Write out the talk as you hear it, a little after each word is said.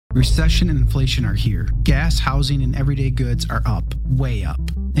Recession and inflation are here. Gas, housing, and everyday goods are up, way up.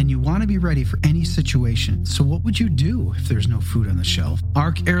 And you want to be ready for any situation. So what would you do if there's no food on the shelf?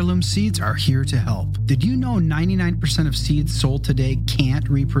 ARC Heirloom Seeds are here to help. Did you know 99% of seeds sold today can't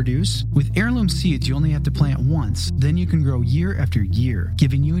reproduce? With Heirloom Seeds, you only have to plant once. Then you can grow year after year,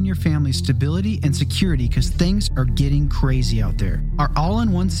 giving you and your family stability and security because things are getting crazy out there. Our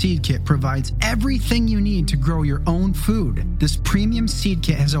all-in-one seed kit provides everything you need to grow your own food. This premium seed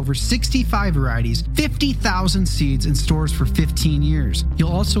kit has over 65 varieties, 50,000 seeds in stores for 15 years.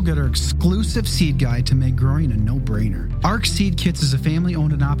 You'll also get our exclusive seed guide to make growing a no-brainer. ARC Seed Kits is a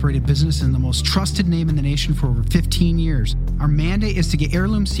family-owned and operated business and the most trusted name in the nation for over 15 years. Our mandate is to get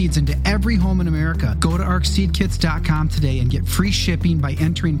heirloom seeds into every home in America. Go to arcseedkits.com today and get free shipping by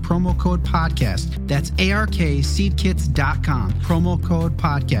entering promo code podcast. That's ARKseedkits.com, promo code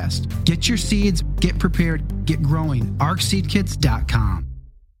podcast. Get your seeds, get prepared, get growing. arcseedkits.com.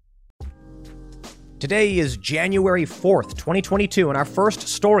 Today is January 4th, 2022, and our first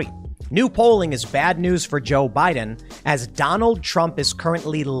story. New polling is bad news for Joe Biden, as Donald Trump is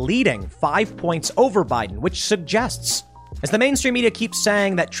currently leading 5 points over Biden, which suggests, as the mainstream media keeps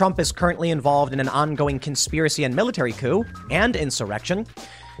saying that Trump is currently involved in an ongoing conspiracy and military coup and insurrection,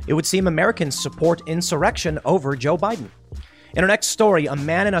 it would seem Americans support insurrection over Joe Biden. In our next story, a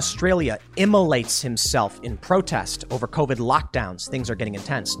man in Australia immolates himself in protest over COVID lockdowns. Things are getting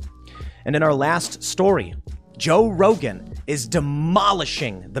intense. And in our last story, Joe Rogan is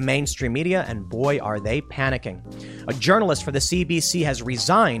demolishing the mainstream media, and boy, are they panicking. A journalist for the CBC has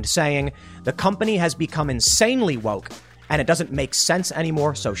resigned, saying the company has become insanely woke and it doesn't make sense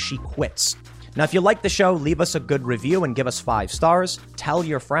anymore, so she quits. Now, if you like the show, leave us a good review and give us 5 stars. Tell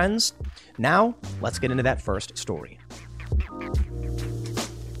your friends. Now, let's get into that first story.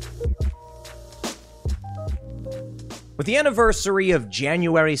 With the anniversary of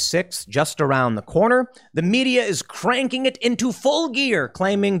January 6th just around the corner, the media is cranking it into full gear,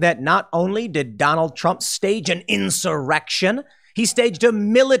 claiming that not only did Donald Trump stage an insurrection, he staged a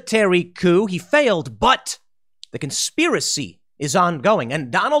military coup. He failed, but the conspiracy is ongoing, and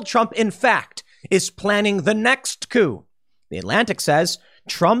Donald Trump, in fact, is planning the next coup. The Atlantic says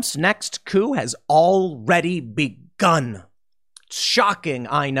Trump's next coup has already begun. Shocking,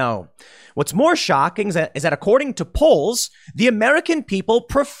 I know. What's more shocking is that according to polls, the American people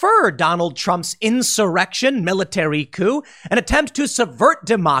prefer Donald Trump's insurrection military coup, an attempt to subvert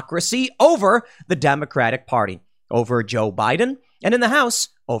democracy, over the Democratic Party, over Joe Biden, and in the House,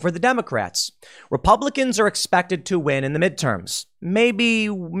 over the Democrats. Republicans are expected to win in the midterms.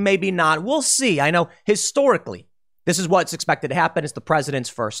 Maybe not. We'll see. I know historically, this is what's expected to happen. It's the president's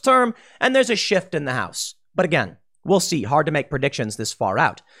first term, and there's a shift in the House. But again, we'll see. Hard to make predictions this far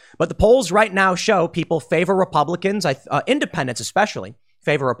out. But the polls right now show people favor Republicans, independents especially,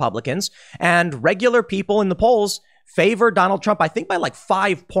 favor Republicans, and regular people in the polls favor Donald Trump, I think by like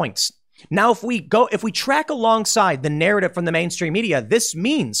 5 points. Now, if we track alongside the narrative from the mainstream media, this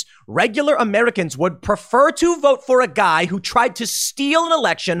means regular Americans would prefer to vote for a guy who tried to steal an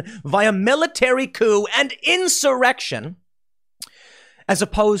election via military coup and insurrection, as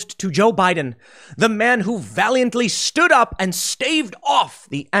opposed to Joe Biden, the man who valiantly stood up and staved off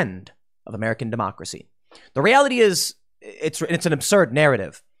the end of American democracy. The reality is, it's an absurd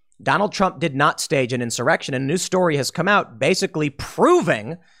narrative. Donald Trump did not stage an insurrection, and a new story has come out basically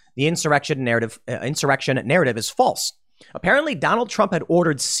proving the insurrection narrative is false. Apparently, Donald Trump had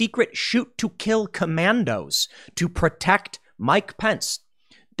ordered secret shoot-to-kill commandos to protect Mike Pence.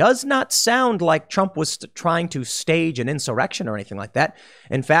 Does not sound like Trump was trying to stage an insurrection or anything like that.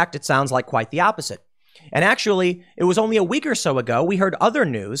 In fact, it sounds like quite the opposite. And actually, it was only a week or so ago, we heard other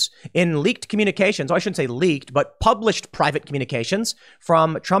news in leaked communications, or I shouldn't say leaked, but published private communications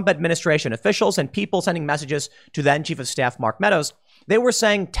from Trump administration officials and people sending messages to then Chief of Staff Mark Meadows. They were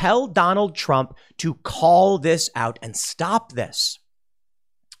saying, tell Donald Trump to call this out and stop this.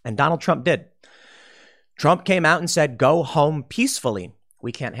 And Donald Trump did. Trump came out and said, go home peacefully.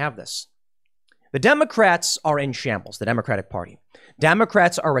 We can't have this. The Democrats are in shambles, the Democratic Party.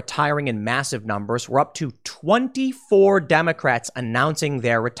 Democrats are retiring in massive numbers. We're up to 24 Democrats announcing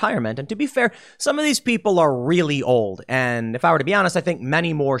their retirement. And to be fair, some of these people are really old. And if I were to be honest, I think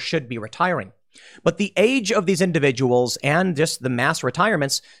many more should be retiring. But the age of these individuals and just the mass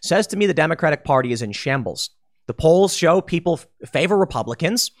retirements says to me the Democratic Party is in shambles. The polls show people favor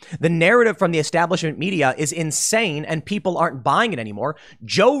Republicans. The narrative from the establishment media is insane and people aren't buying it anymore.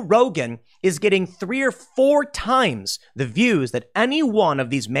 Joe Rogan is getting 3 or 4 times the views that any one of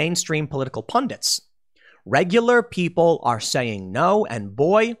these mainstream political pundits. Regular people are saying no, and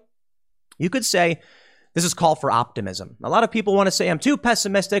boy, you could say This is call for optimism. A lot of people want to say I'm too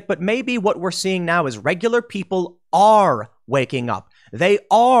pessimistic, but maybe what we're seeing now is regular people are waking up. They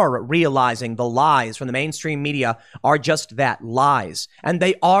are realizing the lies from the mainstream media are just that, lies. And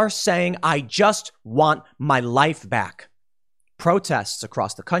they are saying, I just want my life back. Protests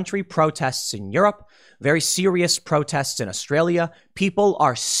across the country, protests in Europe, very serious protests in Australia. People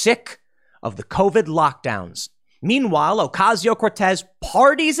are sick of the COVID lockdowns. Meanwhile, Ocasio-Cortez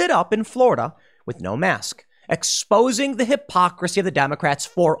parties it up in Florida with no mask, exposing the hypocrisy of the Democrats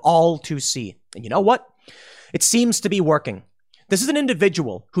for all to see. And you know what? It seems to be working. This is an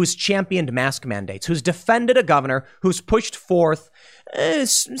individual who's championed mask mandates, who's defended a governor, who's pushed forth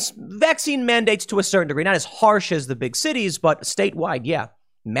vaccine mandates to a certain degree, not as harsh as the big cities, but statewide, yeah.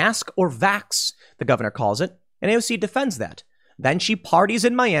 Mask or vax, the governor calls it, and AOC defends that. Then she parties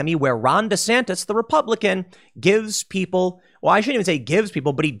in Miami where Ron DeSantis, the Republican, gives people, well, I shouldn't even say gives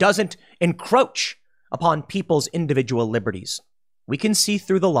people, but he doesn't encroach upon people's individual liberties. We can see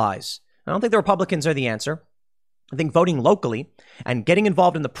through the lies. I don't think the Republicans are the answer. I think voting locally and getting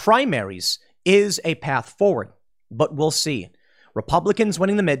involved in the primaries is a path forward, but we'll see. Republicans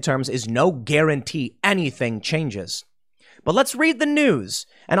winning the midterms is no guarantee anything changes. But let's read the news,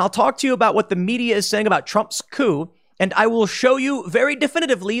 and I'll talk to you about what the media is saying about Trump's coup, and I will show you very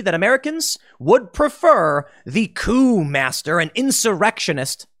definitively that Americans would prefer the coup master and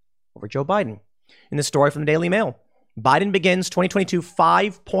insurrectionist over Joe Biden. In the story from the Daily Mail, Biden begins 2022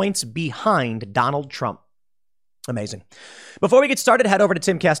 5 points behind Donald Trump. Amazing. Before we get started, head over to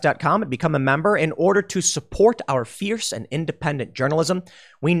timcast.com and become a member in order to support our fierce and independent journalism.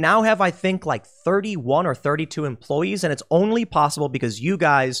 We now have, I think, like 31 or 32 employees, and it's only possible because you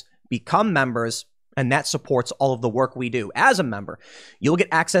guys become members, and that supports all of the work we do. As a member, you'll get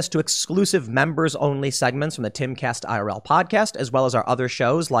access to exclusive members-only segments from the Timcast IRL podcast, as well as our other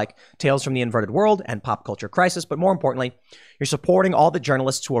shows like Tales from the Inverted World and Pop Culture Crisis. But more importantly, you're supporting all the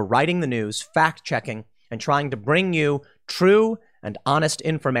journalists who are writing the news, fact-checking, and trying to bring you true and honest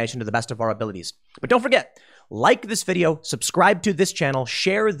information to the best of our abilities. But don't forget, like this video, subscribe to this channel,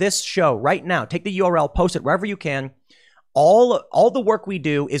 share this show right now. Take the URL, post it wherever you can. All the work we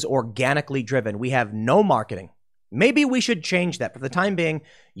do is organically driven. We have no marketing. Maybe we should change that. For the time being,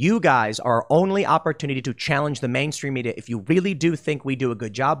 you guys are our only opportunity to challenge the mainstream media. If you really do think we do a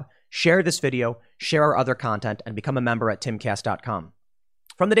good job, share this video, share our other content, and become a member at timcast.com.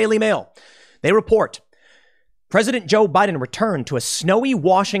 From the Daily Mail, they report President Joe Biden returned to a snowy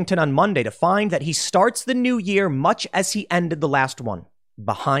Washington on Monday to find that he starts the new year much as he ended the last one,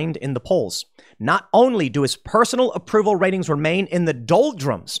 behind in the polls. Not only do his personal approval ratings remain in the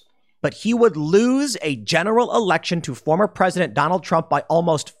doldrums, but he would lose a general election to former President Donald Trump by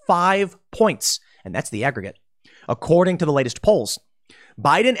almost 5 points, and that's the aggregate. According to the latest polls,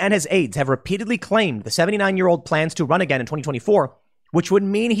 Biden and his aides have repeatedly claimed the 79-year-old plans to run again in 2024, which would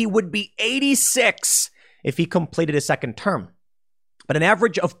mean he would be 86 if he completed his second term. But an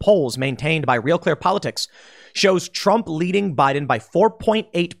average of polls maintained by Real Clear Politics shows Trump leading Biden by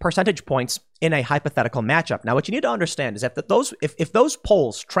 4.8 percentage points in a hypothetical matchup. Now, what you need to understand is that if those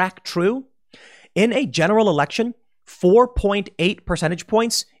polls track true, in a general election, 4.8 percentage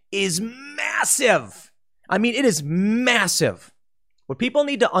points is massive. I mean, it is massive. What people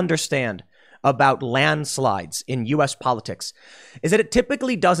need to understand about landslides in U.S. politics is that it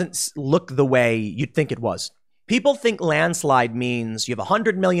typically doesn't look the way you'd think it was. People think landslide means you have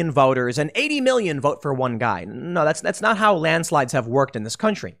 100 million voters and 80 million vote for one guy. No, that's not how landslides have worked in this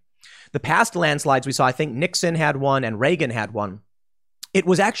country. The past landslides we saw, I think Nixon had one and Reagan had one. It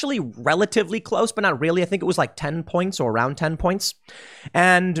was actually relatively close, but not really. I think it was like 10 points or around 10 points.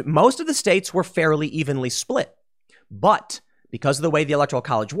 And most of the states were fairly evenly split. But because of the way the Electoral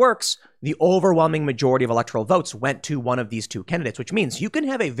College works, the overwhelming majority of electoral votes went to one of these two candidates, which means you can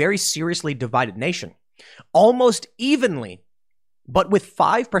have a very seriously divided nation almost evenly. But with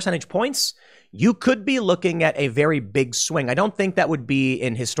 5 percentage points, you could be looking at a very big swing. I don't think that would be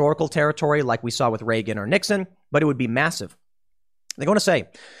in historical territory like we saw with Reagan or Nixon, but it would be massive. They're going to say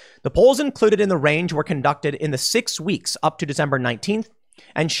the polls included in the range were conducted in the 6 weeks up to December 19th.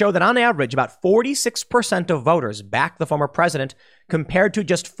 And show that on average, about 46% of voters back the former president compared to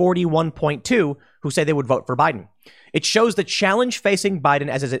just 41.2% who say they would vote for Biden. It shows the challenge facing Biden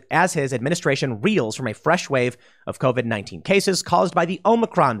as his administration reels from a fresh wave of COVID-19 cases caused by the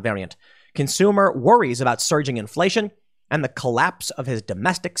Omicron variant, consumer worries about surging inflation, and the collapse of his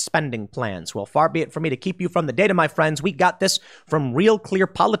domestic spending plans. Well, far be it from me to keep you from the data, my friends. We got this from Real Clear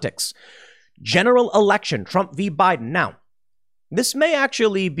Politics. General election, Trump v. Biden. Now, this may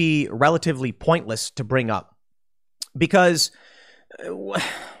actually be relatively pointless to bring up because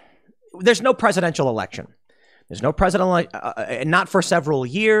there's no presidential election. There's no president, not for several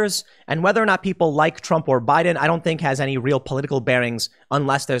years. And whether or not people like Trump or Biden, I don't think has any real political bearings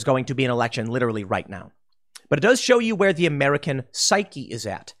unless there's going to be an election literally right now. But it does show you where the American psyche is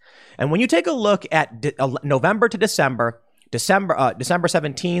at. And when you take a look at November to December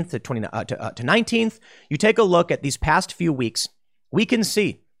 17th to 19th, you take a look at these past few weeks, we can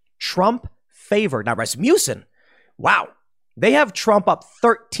see Trump favored. Now, Rasmussen, wow, they have Trump up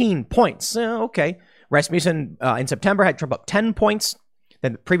 13 points. Okay. Rasmussen in September had Trump up 10 points.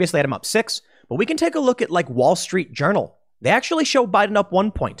 Then previously had him up 6. But we can take a look at like Wall Street Journal. They actually show Biden up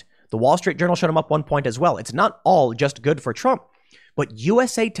 1 point. The Wall Street Journal showed him up 1 point as well. It's not all just good for Trump. But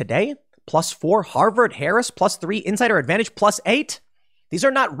USA Today, +4, Harvard Harris, +3, Insider Advantage, +8. These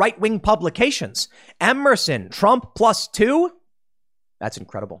are not right-wing publications. Emerson, Trump, +2. That's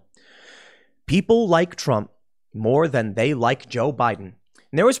incredible. People like Trump more than they like Joe Biden.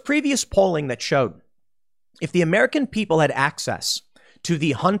 And there was previous polling that showed if the American people had access to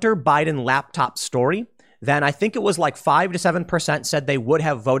the Hunter Biden laptop story, then I think it was like 5 to 7% said they would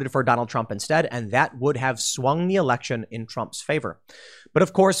have voted for Donald Trump instead, and that would have swung the election in Trump's favor. But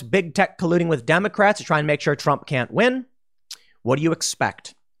of course, big tech colluding with Democrats to try and make sure Trump can't win. What do you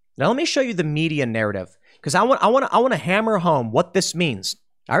expect? Now, let me show you the media narrative, because I want to hammer home what this means.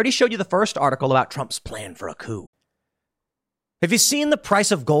 I already showed you the first article about Trump's plan for a coup. Have you seen the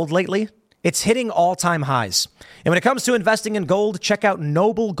price of gold lately? It's hitting all-time highs. And when it comes to investing in gold, check out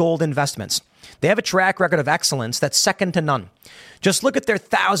Noble Gold Investments. They have a track record of excellence that's second to none. Just look at their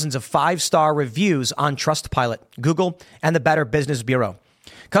thousands of 5-star reviews on Trustpilot, Google, and the Better Business Bureau.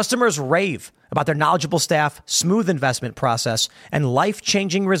 Customers rave about their knowledgeable staff, smooth investment process, and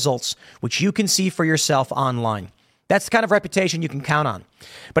life-changing results, which you can see for yourself online. That's the kind of reputation you can count on.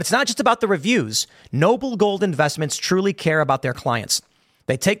 But it's not just about the reviews. Noble Gold Investments truly care about their clients.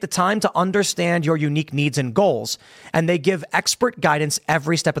 They take the time to understand your unique needs and goals, and they give expert guidance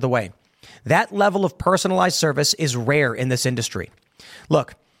every step of the way. That level of personalized service is rare in this industry.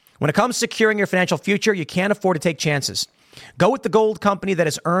 Look, when it comes to securing your financial future, you can't afford to take chances. Go with the gold company that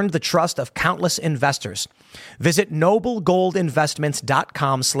has earned the trust of countless investors. Visit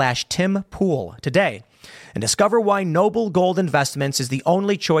noblegoldinvestments.com/Tim Pool today and discover why Noble Gold Investments is the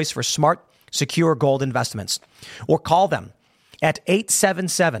only choice for smart, secure gold investments. Or call them at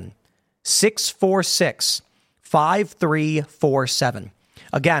 877-646-5347.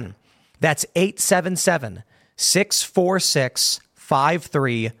 Again, that's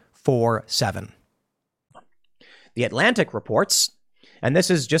 877-646-5347. The Atlantic reports, and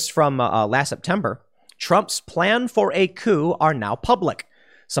this is just from last September, Trump's plan for a coup are now public.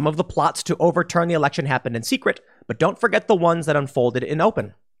 Some of the plots to overturn the election happened in secret, but don't forget the ones that unfolded in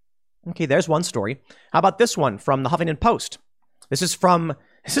open. Okay, there's one story. How about this one from the Huffington Post? This is from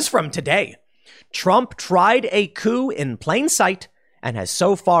today. Trump tried a coup in plain sight and has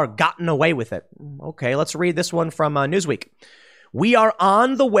so far gotten away with it. Okay, let's read this one from Newsweek. We are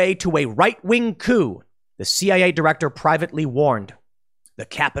on the way to a right-wing coup, the CIA director privately warned. The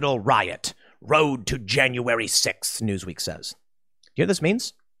Capitol riot, road to January 6th, Newsweek says. Do you know what this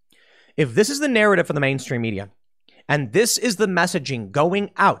means? If this is the narrative for the mainstream media, and this is the messaging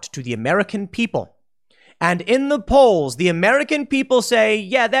going out to the American people, and in the polls, the American people say,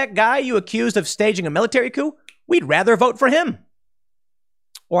 yeah, that guy you accused of staging a military coup, we'd rather vote for him.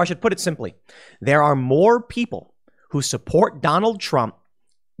 Or I should put it simply, there are more people who support Donald Trump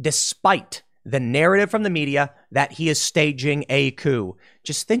despite the narrative from the media that he is staging a coup.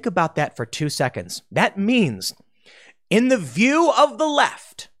 Just think about that for 2 seconds. That means, in the view of the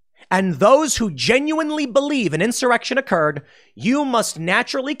left and those who genuinely believe an insurrection occurred, you must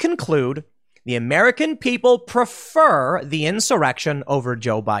naturally conclude the American people prefer the insurrection over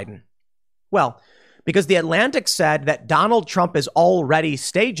Joe Biden. Well, because the Atlantic said that Donald Trump is already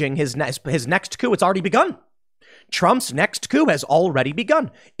staging his next coup. It's already begun. Trump's next coup has already begun.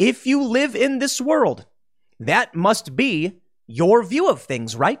 If you live in this world, that must be your view of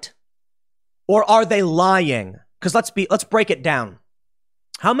things, right? Or are they lying? Because let's break it down.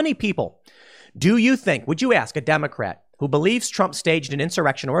 How many people do you think, would you ask a Democrat who believes Trump staged an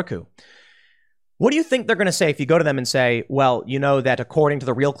insurrection or a coup, what do you think they're going to say if you go to them and say, well, you know that according to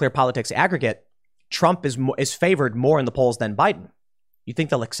the Real Clear Politics aggregate, Trump is favored more in the polls than Biden? You think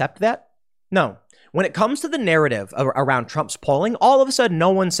they'll accept that? No. When it comes to the narrative around Trump's polling, all of a sudden, no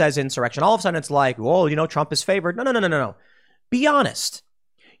one says insurrection. All of a sudden, it's like, well, you know, Trump is favored. No. Be honest.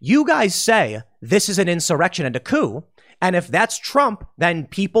 You guys say this is an insurrection and a coup. And if that's Trump, then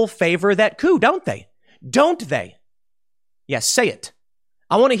people favor that coup, don't they? Don't they? Yes, say it.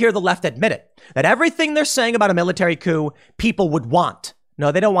 I want to hear the left admit it, that everything they're saying about a military coup, people would want.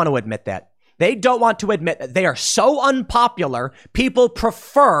 No, they don't want to admit that. They don't want to admit that they are so unpopular, people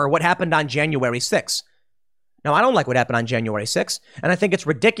prefer what happened on January 6th. Now, I don't like what happened on January 6th, and I think it's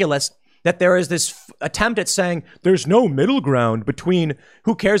ridiculous that there is this attempt at saying there's no middle ground between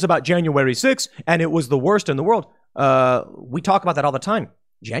who cares about January 6th and it was the worst in the world. We talk about that all the time.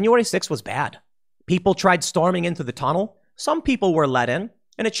 January 6th was bad. People tried storming into the tunnel. Some people were let in,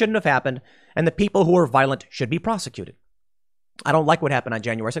 and it shouldn't have happened, and the people who were violent should be prosecuted. I don't like what happened on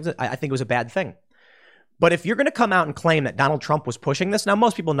January 6th. I think it was a bad thing. But if you're going to come out and claim that Donald Trump was pushing this, now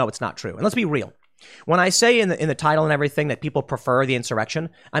most people know it's not true. And let's be real. When I say in the title and everything that people prefer the insurrection,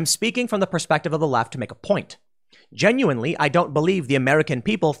 I'm speaking from the perspective of the left to make a point. Genuinely, I don't believe the American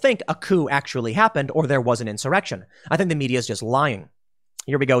people think a coup actually happened or there was an insurrection. I think the media is just lying.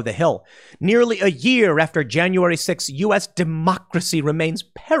 Here we go, The Hill. Nearly a year after January 6th, U.S. democracy remains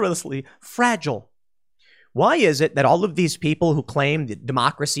perilously fragile. Why is it that all of these people who claim that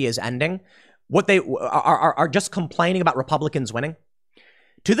democracy is ending, what they are just complaining about Republicans winning?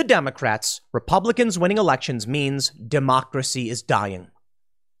 To the Democrats, Republicans winning elections means democracy is dying.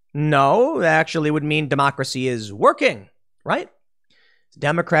 No, that actually would mean democracy is working, right?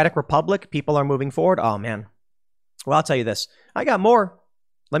 Democratic Republic, people are moving forward. Oh, man. Well, I'll tell you this. I got more.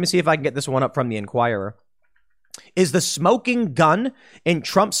 Let me see if I can get this one up from the Inquirer. Is the smoking gun in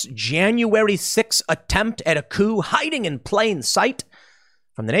Trump's January 6th attempt at a coup hiding in plain sight?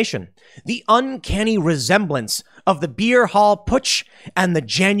 From The Nation, the uncanny resemblance of the beer hall putsch and the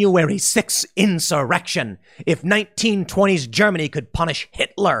January 6th insurrection. If 1920s Germany could punish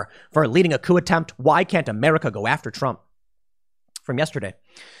Hitler for leading a coup attempt, why can't America go after Trump? From yesterday.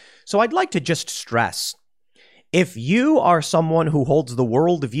 So I'd like to just stress, if you are someone who holds the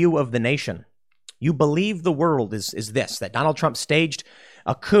world view of the nation, you believe the world is this, that Donald Trump staged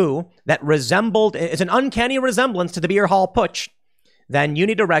a coup that resembled, it's an uncanny resemblance to the beer hall putsch, then you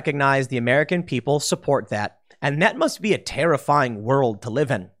need to recognize the American people support that. And that must be a terrifying world to live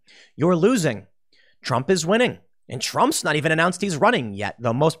in. You're losing. Trump is winning. And Trump's not even announced he's running yet,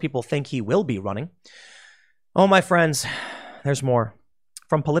 though most people think he will be running. Oh, my friends, there's more.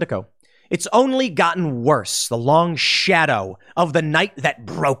 From Politico. It's only gotten worse, the long shadow of the night that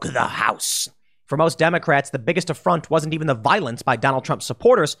broke the House. For most Democrats, the biggest affront wasn't even the violence by Donald Trump's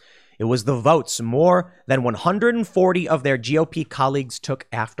supporters. It was the votes more than 140 of their GOP colleagues took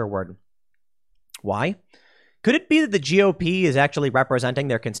afterward. Why? Could it be that the GOP is actually representing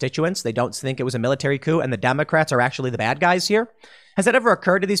their constituents? They don't think it was a military coup and the Democrats are actually the bad guys here? Has that ever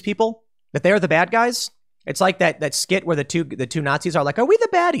occurred to these people that they're the bad guys? It's like that skit where the two Nazis are like, are we the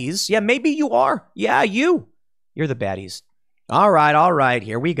baddies? Yeah, maybe you are. Yeah, you're the baddies. All right,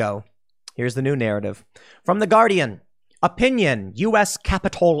 here we go. Here's the new narrative. From The Guardian. Opinion, U.S.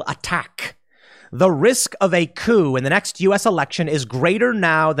 Capitol attack. The risk of a coup in the next U.S. election is greater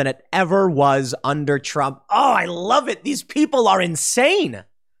now than it ever was under Trump. Oh, I love it. These people are insane.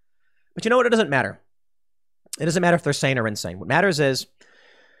 But you know what? It doesn't matter. It doesn't matter if they're sane or insane. What matters is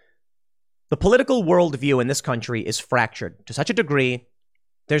the political worldview in this country is fractured to such a degree,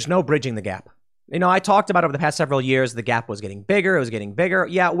 there's no bridging the gap. You know, I talked about over the past several years, the gap was getting bigger. It was getting bigger.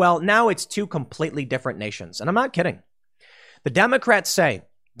 Yeah, well, now it's two completely different nations. And I'm not kidding. The Democrats say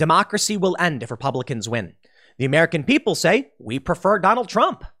democracy will end if Republicans win. The American people say we prefer Donald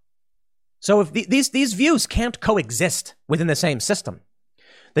Trump. So if these views can't coexist within the same system,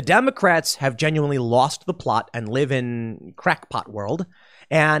 the Democrats have genuinely lost the plot and live in crackpot world.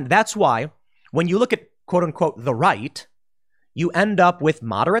 And that's why when you look at quote unquote the right, you end up with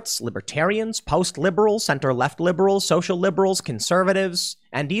moderates, libertarians, post-liberals, center-left liberals, social liberals, conservatives,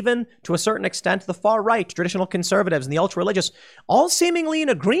 and even, to a certain extent, the far right, traditional conservatives and the ultra-religious, all seemingly in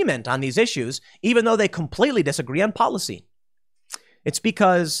agreement on these issues, even though they completely disagree on policy. It's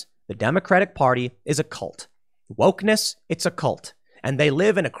because the Democratic Party is a cult. Wokeness, it's a cult. And they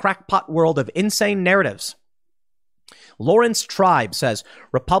live in a crackpot world of insane narratives. Lawrence Tribe says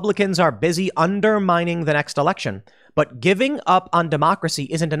Republicans are busy undermining the next election, but giving up on democracy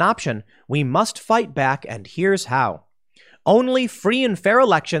isn't an option. We must fight back, and here's how. Only free and fair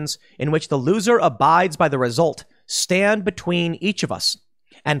elections in which the loser abides by the result stand between each of us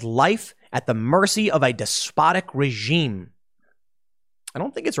and life at the mercy of a despotic regime. I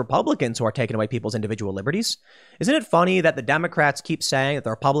don't think it's Republicans who are taking away people's individual liberties. Isn't it funny that the Democrats keep saying that the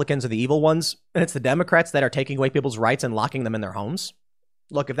Republicans are the evil ones, and it's the Democrats that are taking away people's rights and locking them in their homes?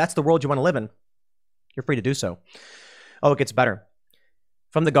 Look, if that's the world you want to live in, you're free to do so. Oh, it gets better.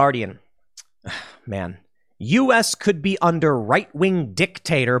 From The Guardian. Man. U.S. could be under right-wing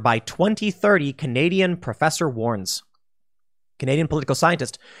dictator by 2030, Canadian professor warns. Canadian political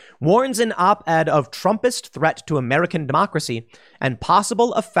scientist, warns in op-ed of Trumpist threat to American democracy and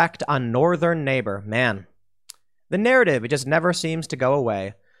possible effect on northern neighbor. Man, the narrative, it just never seems to go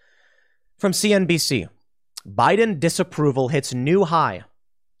away. From CNBC, Biden disapproval hits new high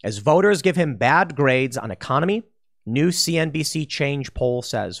as voters give him bad grades on economy. New CNBC Change poll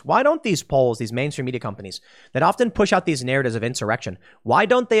says. Why don't these polls, these mainstream media companies that often push out these narratives of insurrection, why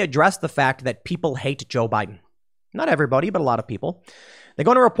don't they address the fact that people hate Joe Biden? Not everybody, but a lot of people. They're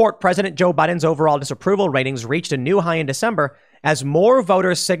going to report President Joe Biden's overall disapproval ratings reached a new high in December as more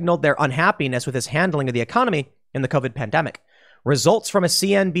voters signaled their unhappiness with his handling of the economy in the COVID pandemic. Results from a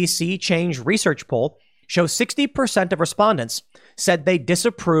CNBC Change research poll show 60% of respondents said they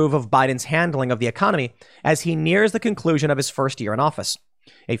disapprove of Biden's handling of the economy as he nears the conclusion of his first year in office.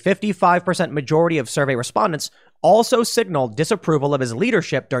 A 55% majority of survey respondents also signaled disapproval of his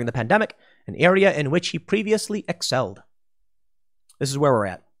leadership during the pandemic, an area in which he previously excelled. This is where we're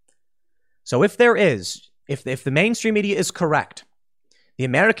at. So if the mainstream media is correct, the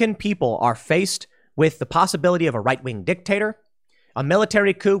American people are faced with the possibility of a right-wing dictator, a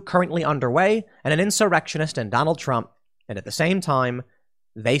military coup currently underway, and an insurrectionist in Donald Trump, and at the same time,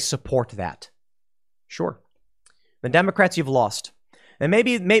 they support that. Sure. The Democrats, you've lost. And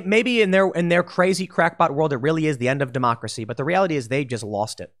maybe in their crazy crackpot world, it really is the end of democracy, but the reality is they've just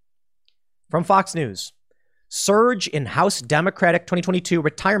lost it. From Fox News, surge in House Democratic 2022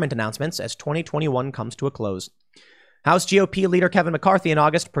 retirement announcements as 2021 comes to a close. House GOP leader Kevin McCarthy in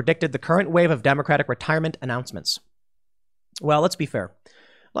August predicted the current wave of Democratic retirement announcements. Well, let's be fair.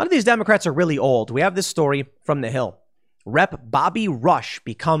 A lot of these Democrats are really old. We have this story from The Hill. Rep. Bobby Rush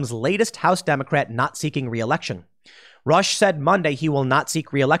becomes latest House Democrat not seeking re-election. Rush said Monday he will not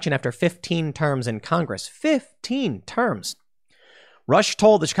seek re-election after 15 terms in Congress. 15 terms. Rush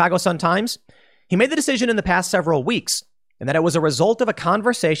told the Chicago Sun-Times he made the decision in the past several weeks and that it was a result of a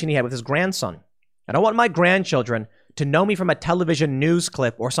conversation he had with his grandson. I don't want my grandchildren to know me from a television news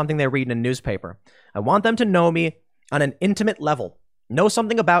clip or something they read in a newspaper. I want them to know me on an intimate level, know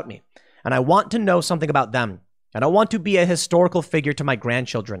something about me, and I want to know something about them. I don't want to be a historical figure to my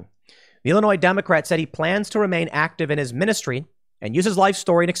grandchildren. The Illinois Democrat said he plans to remain active in his ministry and use his life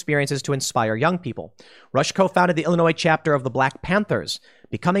story and experiences to inspire young people. Rush co-founded the Illinois chapter of the Black Panthers,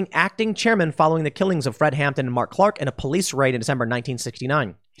 becoming acting chairman following the killings of Fred Hampton and Mark Clark in a police raid in December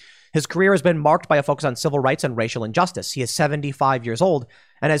 1969. His career has been marked by a focus on civil rights and racial injustice. He is 75 years old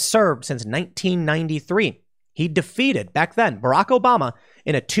and has served since 1993. He defeated, back then, Barack Obama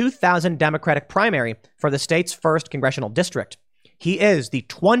in a 2000 Democratic primary for the state's 1st congressional district. He is the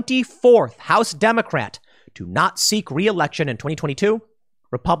 24th House Democrat to not seek re-election in 2022.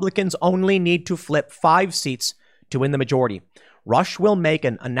 Republicans only need to flip 5 seats to win the majority. Rush will make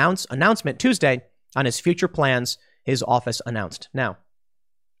an announcement Tuesday on his future plans, his office announced. Now,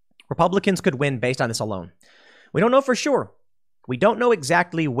 Republicans could win based on this alone. We don't know for sure. We don't know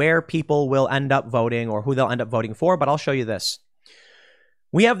exactly where people will end up voting or who they'll end up voting for, but I'll show you this.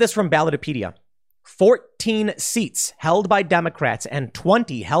 We have this from Ballotopedia. 14 seats held by Democrats and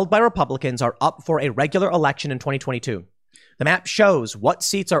 20 held by Republicans are up for a regular election in 2022. The map shows what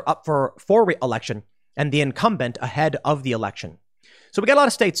seats are up for re-election and the incumbent ahead of the election. So we got a lot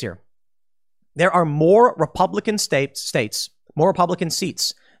of states here. There are more Republican states, more Republican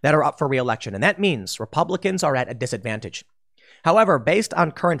seats that are up for re-election, and that means Republicans are at a disadvantage. However, based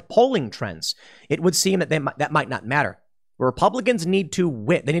on current polling trends, it would seem that that might not matter. Republicans need to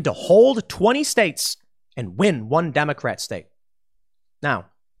win. They need to hold 20 states and win 1 Democrat state. Now,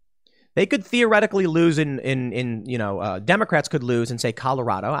 they could theoretically lose Democrats could lose in, say,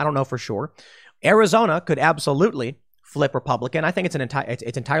 Colorado. I don't know for sure. Arizona could absolutely flip Republican. I think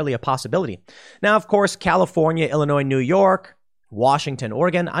it's entirely a possibility. Now, of course, California, Illinois, New York, Washington,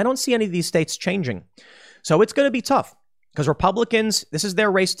 Oregon, I don't see any of these states changing. So it's going to be tough. Because Republicans, this is their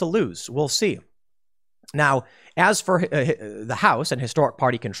race to lose. We'll see. Now, as for the House and historic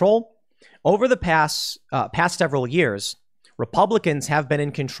party control, over the past several years, Republicans have been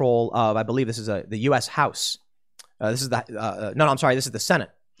in control of, I believe this is the U.S. House. This is the Senate.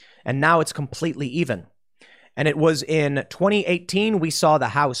 And now it's completely even. And it was in 2018, we saw the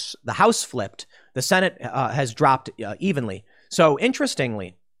House flipped. The Senate has dropped evenly. So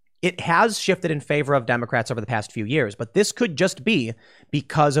interestingly, it has shifted in favor of Democrats over the past few years, but this could just be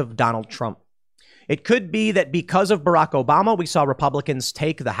because of Donald Trump. It could be that because of Barack Obama, we saw Republicans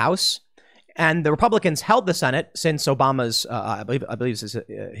take the House, and the Republicans held the Senate since Obama's, I believe this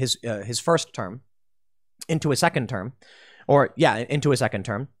is his first term, into a second term.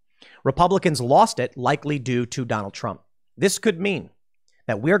 Republicans lost it, likely due to Donald Trump. This could mean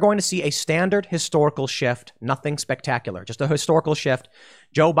that we're going to see a standard historical shift, nothing spectacular, just a historical shift.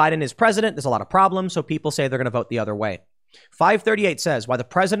 Joe Biden is president. There's a lot of problems, so people say they're going to vote the other way. 538 says, why the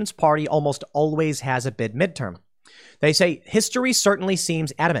president's party almost always has a bid midterm. They say history certainly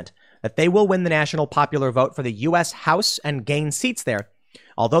seems adamant that they will win the national popular vote for the U.S. House and gain seats there,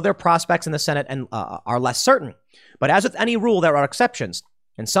 although their prospects in the Senate are less certain. But as with any rule, there are exceptions.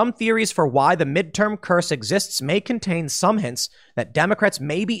 And some theories for why the midterm curse exists may contain some hints that Democrats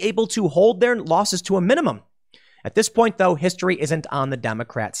may be able to hold their losses to a minimum. At this point, though, history isn't on the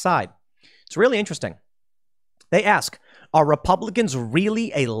Democrat side. It's really interesting. They ask, are Republicans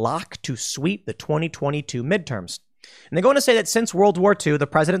really a lock to sweep the 2022 midterms? And they're going to say that since World War II, the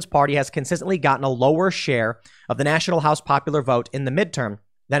president's party has consistently gotten a lower share of the national House popular vote in the midterm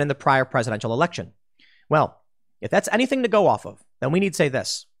than in the prior presidential election. Well, if that's anything to go off of, then we need to say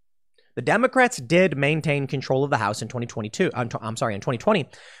this. The Democrats did maintain control of the House in 2020,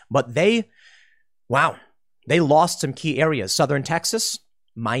 but they lost some key areas. Southern Texas,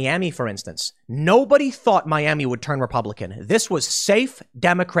 Miami, for instance. Nobody thought Miami would turn Republican. This was safe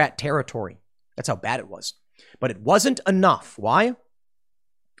Democrat territory. That's how bad it was. But it wasn't enough. Why?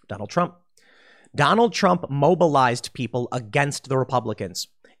 Donald Trump. Donald Trump mobilized people against the Republicans.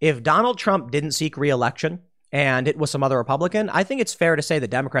 If Donald Trump didn't seek re-election, and it was some other Republican, I think it's fair to say the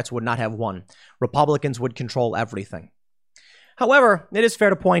Democrats would not have won. Republicans would control everything. However, it is fair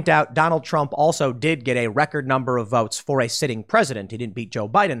to point out Donald Trump also did get a record number of votes for a sitting president. He didn't beat Joe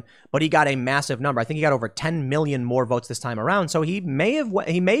Biden, but he got a massive number. I think he got over 10 million more votes this time around. So it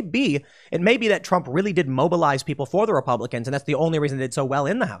may be that Trump really did mobilize people for the Republicans, and that's the only reason they did so well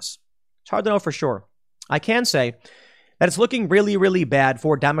in the House. It's hard to know for sure. I can say that it's looking really, really bad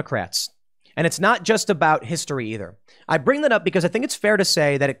for Democrats. And it's not just about history either. I bring that up because I think it's fair to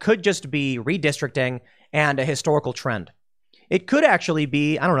say that it could just be redistricting and a historical trend. It could actually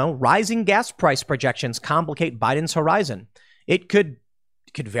be, rising gas price projections complicate Biden's horizon. It could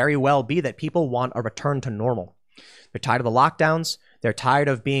very well be that people want a return to normal. They're tired of the lockdowns. They're tired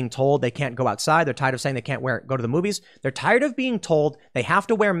of being told they can't go outside. They're tired of saying they can't go to the movies. They're tired of being told they have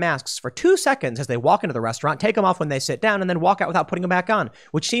to wear masks for 2 seconds as they walk into the restaurant, take them off when they sit down, and then walk out without putting them back on,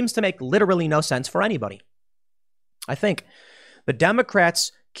 which seems to make literally no sense for anybody. I think the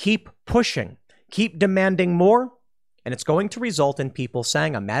Democrats keep pushing, keep demanding more, and it's going to result in people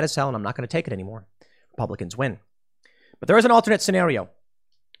saying, I'm mad as hell and I'm not going to take it anymore. Republicans win. But there is an alternate scenario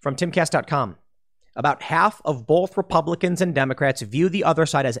from timcast.com. About half of both Republicans and Democrats view the other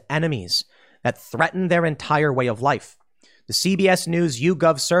side as enemies that threaten their entire way of life. The CBS News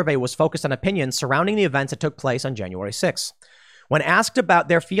YouGov survey was focused on opinions surrounding the events that took place on January 6th. When asked about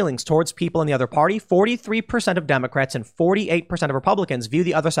their feelings towards people in the other party, 43% of Democrats and 48% of Republicans view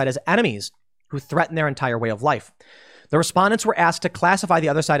the other side as enemies who threaten their entire way of life. The respondents were asked to classify the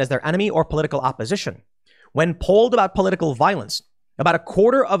other side as their enemy or political opposition. When polled about political violence, about a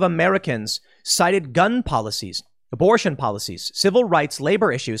quarter of Americans cited gun policies, abortion policies, civil rights,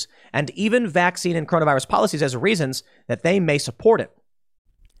 labor issues, and even vaccine and coronavirus policies as reasons that they may support it.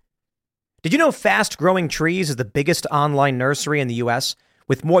 Did you know Fast Growing Trees is the biggest online nursery in the U.S.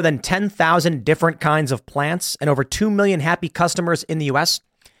 with more than 10,000 different kinds of plants and over 2 million happy customers in the U.S.?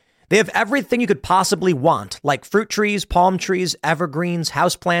 They have everything you could possibly want, like fruit trees, palm trees, evergreens,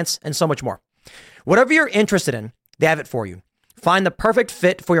 houseplants, and so much more. Whatever you're interested in, they have it for you. Find the perfect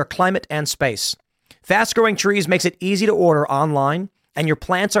fit for your climate and space. Fast Growing Trees makes it easy to order online, and your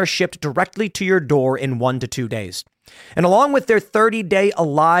plants are shipped directly to your door in 1 to 2 days. And along with their 30-day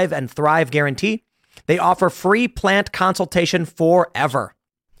Alive and Thrive guarantee, they offer free plant consultation forever.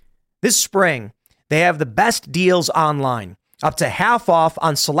 This spring, they have the best deals online, up to half off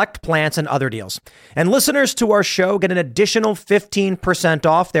on select plants and other deals. And listeners to our show get an additional 15%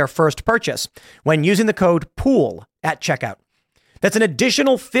 off their first purchase when using the code POOL at checkout. That's an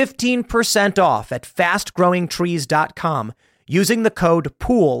additional 15% off at fastgrowingtrees.com using the code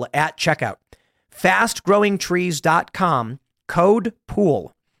POOL at checkout. Fastgrowingtrees.com, code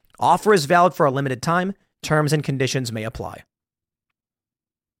POOL. Offer is valid for a limited time. Terms and conditions may apply.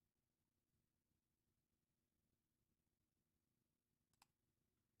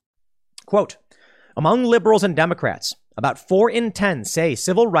 Quote, among liberals and Democrats, about 4 in 10 say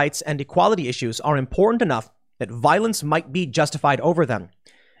civil rights and equality issues are important enough that violence might be justified over them,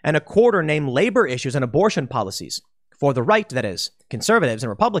 and a quarter name labor issues and abortion policies. For the right, that is, conservatives and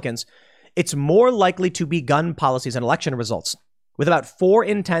Republicans, it's more likely to be gun policies and election results, with about 4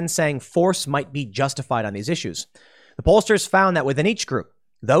 in 10 saying force might be justified on these issues. The pollsters found that within each group,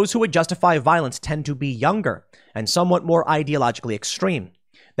 those who would justify violence tend to be younger and somewhat more ideologically extreme.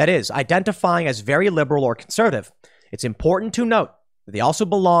 That is, identifying as very liberal or conservative. It's important to note They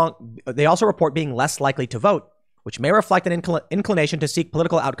also report being less likely to vote, which may reflect an inclination to seek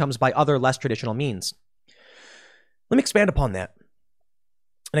political outcomes by other less traditional means. Let me expand upon that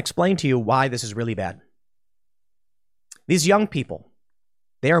and explain to you why this is really bad. These young people,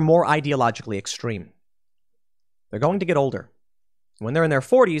 they are more ideologically extreme. They're going to get older. When they're in their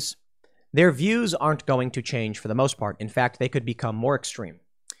 40s, their views aren't going to change for the most part. In fact, they could become more extreme.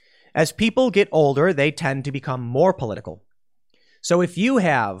 As people get older, they tend to become more political. So if you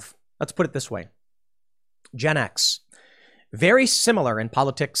have, let's put it this way, Gen X, very similar in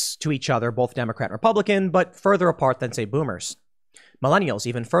politics to each other, both Democrat and Republican, but further apart than, say, boomers. Millennials,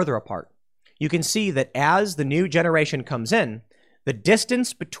 even further apart. You can see that as the new generation comes in, the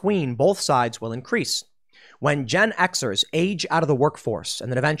distance between both sides will increase. When Gen Xers age out of the workforce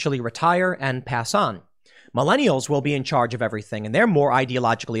and then eventually retire and pass on, millennials will be in charge of everything, and they're more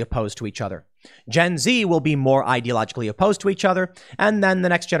ideologically opposed to each other. Gen Z will be more ideologically opposed to each other, and then the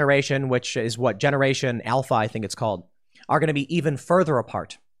next generation, which is what Generation Alpha, I think it's called, are going to be even further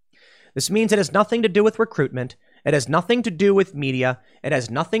apart. This means it has nothing to do with recruitment. It has nothing to do with media. It has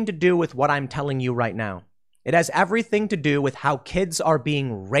nothing to do with what I'm telling you right now. It has everything to do with how kids are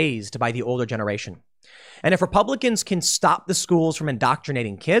being raised by the older generation. And if Republicans can stop the schools from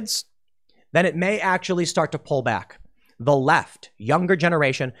indoctrinating kids, then it may actually start to pull back. The left, younger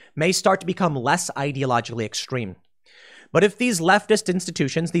generation, may start to become less ideologically extreme. But if these leftist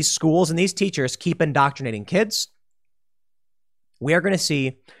institutions, these schools and these teachers keep indoctrinating kids, we are going to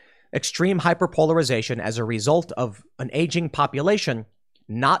see extreme hyperpolarization as a result of an aging population,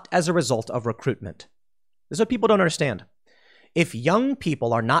 not as a result of recruitment. This is what people don't understand. If young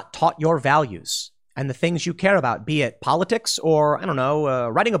people are not taught your values and the things you care about, be it politics or,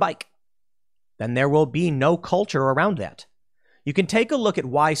 riding a bike, then there will be no culture around that. You can take a look at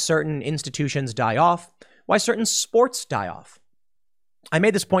why certain institutions die off, why certain sports die off. I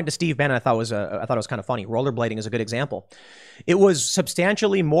made this point to Steve Bannon. I thought it was kind of funny. Rollerblading is a good example. It was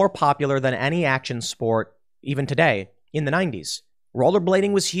substantially more popular than any action sport, even today, in the 90s.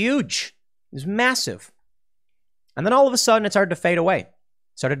 Rollerblading was huge. It was massive. And then all of a sudden, it started to fade away. It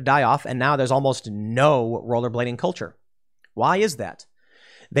started to die off, and now there's almost no rollerblading culture. Why is that?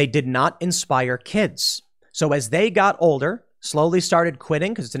 They did not inspire kids. So as they got older, slowly started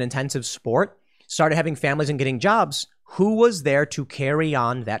quitting because it's an intensive sport, started having families and getting jobs, who was there to carry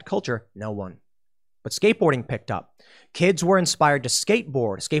on that culture? No one. But skateboarding picked up. Kids were inspired to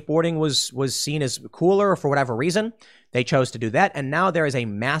skateboard. Skateboarding was seen as cooler for whatever reason. They chose to do that. And now there is a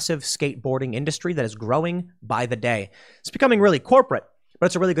massive skateboarding industry that is growing by the day. It's becoming really corporate, but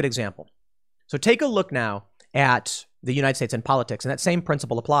it's a really good example. So take a look now at the United States in politics, and that same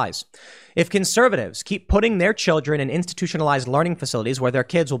principle applies. If conservatives keep putting their children in institutionalized learning facilities where their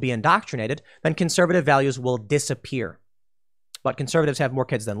kids will be indoctrinated, then conservative values will disappear. But conservatives have more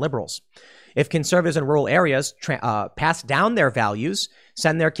kids than liberals. If conservatives in rural areas pass down their values,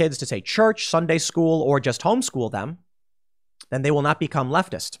 send their kids to, say, church, Sunday school, or just homeschool them, then they will not become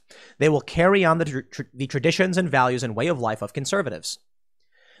leftist. They will carry on the traditions and values and way of life of conservatives.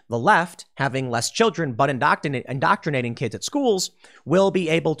 The left, having less children but indoctrinating kids at schools, will be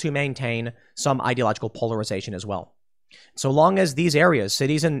able to maintain some ideological polarization as well. So long as these areas,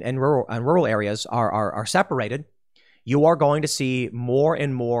 cities and rural areas, are separated, you are going to see more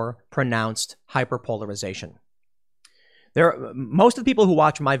and more pronounced hyperpolarization. Most of the people who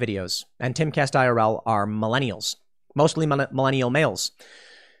watch my videos and Timcast IRL are millennials, mostly millennial males.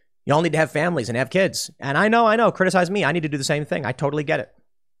 You all need to have families and have kids. And I know, criticize me. I need to do the same thing. I totally get it.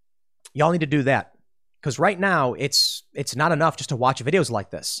 Y'all need to do that. Because right now, it's not enough just to watch videos like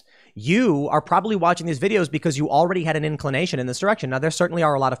this. You are probably watching these videos because you already had an inclination in this direction. Now, there certainly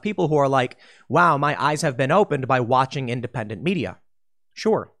are a lot of people who are like, wow, my eyes have been opened by watching independent media.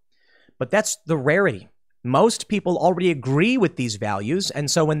 Sure. But that's the rarity. Most people already agree with these values.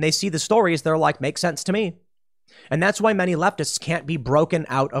 And so when they see the stories, they're like, makes sense to me. And that's why many leftists can't be broken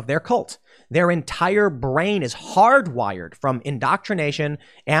out of their cult. Their entire brain is hardwired from indoctrination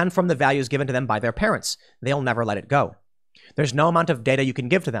and from the values given to them by their parents. They'll never let it go. There's no amount of data you can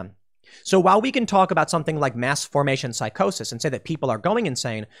give to them. So while we can talk about something like mass formation psychosis and say that people are going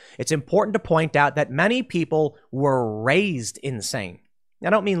insane, it's important to point out that many people were raised insane. I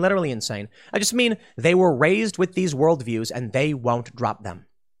don't mean literally insane. I just mean they were raised with these worldviews and they won't drop them.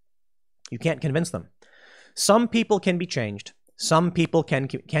 You can't convince them. Some people can be changed. Some people can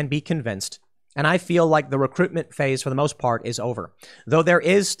be convinced. And I feel like the recruitment phase, for the most part, is over. Though there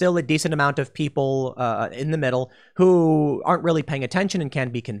is still a decent amount of people in the middle who aren't really paying attention and can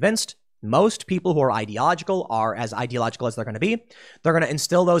be convinced. Most people who are ideological are as ideological as they're going to be. They're going to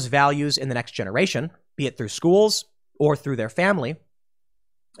instill those values in the next generation, be it through schools or through their family.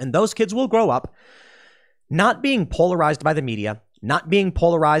 And those kids will grow up not being polarized by the media, not being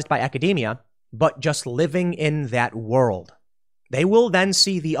polarized by academia, but just living in that world. They will then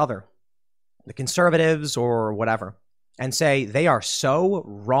see the other, the conservatives or whatever, and say they are so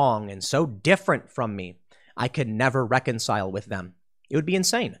wrong and so different from me, I could never reconcile with them. It would be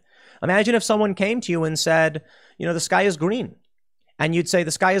insane. Imagine if someone came to you and said, the sky is green, and you'd say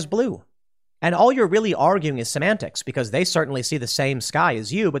the sky is blue. And all you're really arguing is semantics, because they certainly see the same sky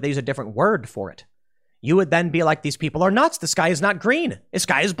as you, but they use a different word for it. You would then be like, these people are nuts. The sky is not green. The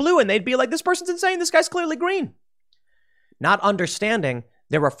sky is blue. And they'd be like, this person's insane. The sky's clearly green. Not understanding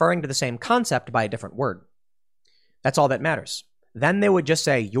they're referring to the same concept by a different word. That's all that matters. Then they would just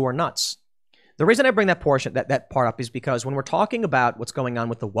say, you're nuts. The reason I bring that part up is because when we're talking about what's going on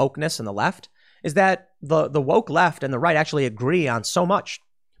with the wokeness and the left, is that the woke left and the right actually agree on so much,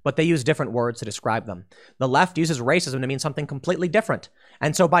 but they use different words to describe them. The left uses racism to mean something completely different.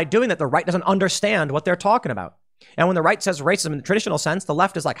 And so by doing that, the right doesn't understand what they're talking about. And when the right says racism in the traditional sense, the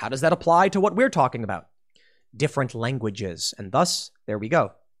left is like, how does that apply to what we're talking about? Different languages. And thus, there we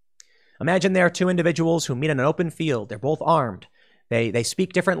go. Imagine there are two individuals who meet in an open field. They're both armed. They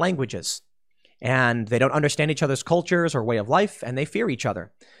speak different languages. And they don't understand each other's cultures or way of life, and they fear each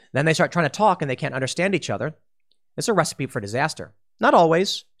other. Then they start trying to talk, and they can't understand each other. It's a recipe for disaster. Not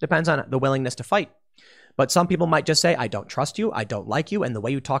always. Depends on the willingness to fight. But some people might just say, I don't trust you, I don't like you, and the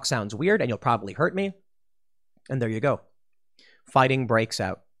way you talk sounds weird, and you'll probably hurt me. And there you go. Fighting breaks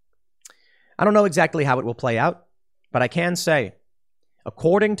out. I don't know exactly how it will play out, but I can say,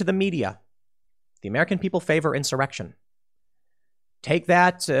 according to the media, the American people favor insurrection. Take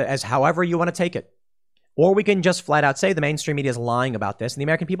that as however you want to take it. Or we can just flat out say the mainstream media is lying about this, and the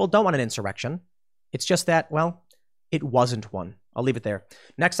American people don't want an insurrection. It's just that, well, it wasn't one. I'll leave it there.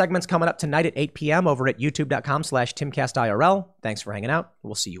 Next segment's coming up tonight at 8 p.m. over at youtube.com/TimCastIRL. Thanks for hanging out.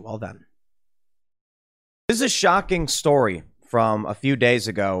 We'll see you all then. This is a shocking story from a few days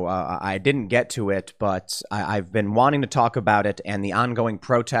ago. I didn't get to it, but I've been wanting to talk about it and the ongoing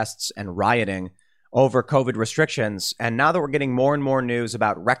protests and rioting over COVID restrictions. And now that we're getting more and more news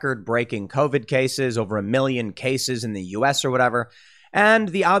about record-breaking COVID cases, over 1 million cases in the U.S. or whatever, and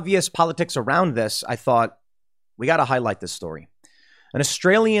the obvious politics around this, I thought, we got to highlight this story. An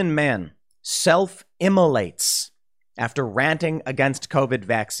Australian man self-immolates after ranting against COVID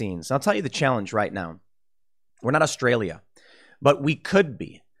vaccines. I'll tell you the challenge right now. We're not Australia, but we could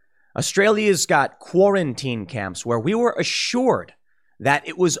be. Australia's got quarantine camps where we were assured that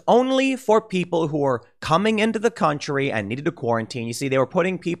it was only for people who were coming into the country and needed to quarantine. You see, they were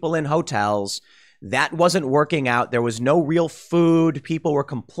putting people in hotels. That wasn't working out. There was no real food. People were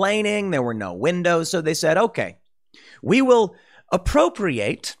complaining. There were no windows. So they said, okay, we will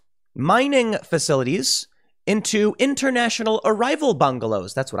appropriate mining facilities into international arrival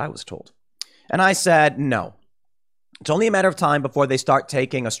bungalows. That's what I was told. And I said, no. It's only a matter of time before they start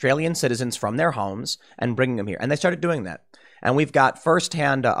taking Australian citizens from their homes and bringing them here. And they started doing that. And we've got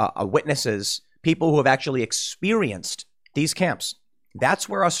firsthand witnesses, people who have actually experienced these camps. That's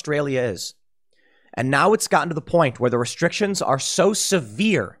where Australia is. And now it's gotten to the point where the restrictions are so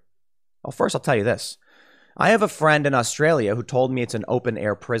severe. Well, first, I'll tell you this. I have a friend in Australia who told me it's an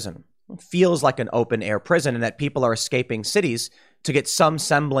open-air prison. It feels like an open-air prison and that people are escaping cities to get some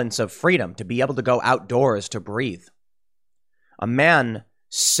semblance of freedom, to be able to go outdoors to breathe. A man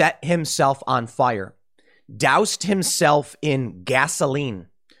set himself on fire, doused himself in gasoline,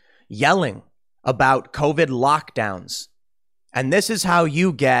 yelling about COVID lockdowns. And this is how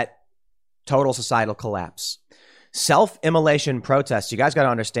you get total societal collapse. Self-immolation protests, you guys got to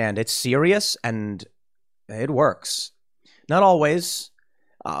understand, it's serious and it works. Not always,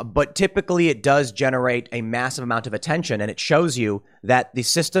 but typically it does generate a massive amount of attention, and it shows you that the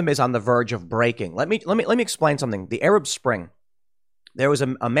system is on the verge of breaking. Let me explain something. The Arab Spring, there was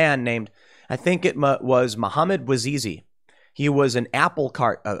a man named, I think it was Mohammed Bouazizi. He was an apple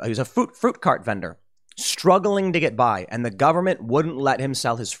cart, he was a fruit cart vendor, struggling to get by, and the government wouldn't let him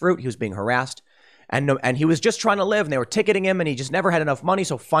sell his fruit. He was being harassed, and he was just trying to live, and they were ticketing him, and he just never had enough money.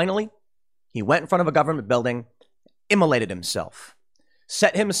 So finally, he went in front of a government building, immolated himself,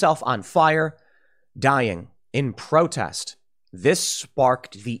 set himself on fire, dying in protest. This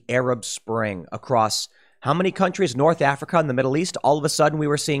sparked the Arab Spring across how many countries? North Africa and the Middle East. All of a sudden, we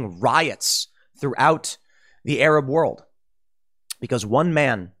were seeing riots throughout the Arab world because one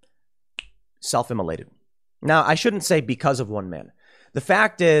man self-immolated. Now, I shouldn't say because of one man. The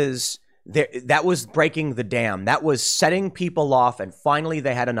fact is that was breaking the dam. That was setting people off, and finally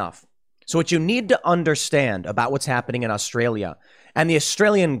they had enough. So what you need to understand about what's happening in Australia, and the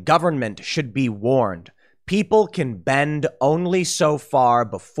Australian government should be warned, People can bend only so far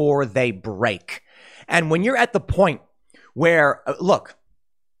before they break. And when you're at the point where, look,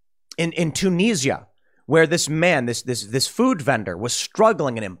 in Tunisia, where this man, this food vendor was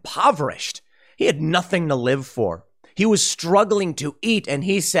struggling and impoverished, he had nothing to live for. He was struggling to eat, and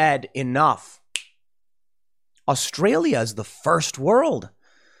he said, enough. Australia is the first world.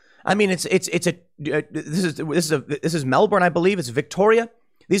 I mean, this is Melbourne, I believe. It's Victoria.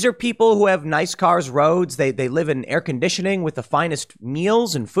 These are people who have nice cars, roads. They live in air conditioning with the finest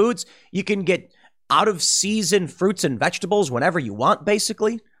meals and foods. You can get out of season fruits and vegetables whenever you want,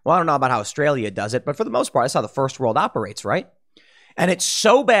 basically. Well, I don't know about how Australia does it, but for the most part, that's how the first world operates, right? And it's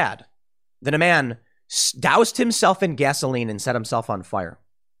so bad that a man doused himself in gasoline and set himself on fire.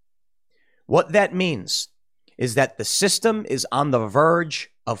 What that means is that the system is on the verge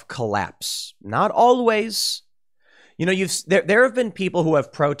of collapse. Not always. You know, there have been people who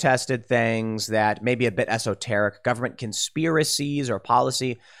have protested things that may be a bit esoteric, government conspiracies or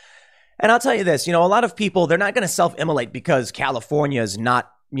policy. And I'll tell you this, you know, a lot of people, they're not going to self-immolate because California is not,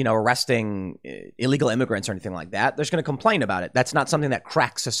 you know, arresting illegal immigrants or anything like that. They're just going to complain about it. That's not something that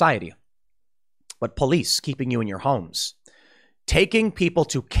cracks society. But police keeping you in your homes, taking people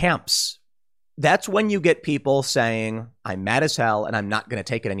to camps, that's when you get people saying, I'm mad as hell and I'm not going to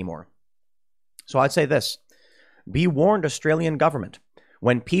take it anymore. So I'd say this, be warned, Australian government,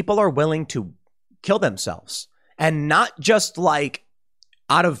 when people are willing to kill themselves, and not just like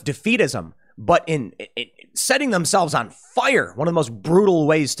out of defeatism, but in setting themselves on fire, one of the most brutal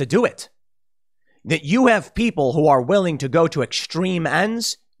ways to do it, that you have people who are willing to go to extreme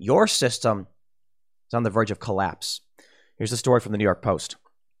ends, your system is on the verge of collapse. Here's the story from the New York Post.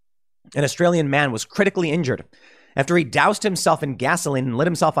 An Australian man was critically injured after he doused himself in gasoline and lit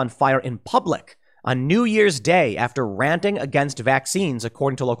himself on fire in public on New Year's Day after ranting against vaccines,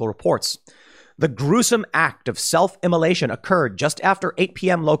 according to local reports. The gruesome act of self-immolation occurred just after 8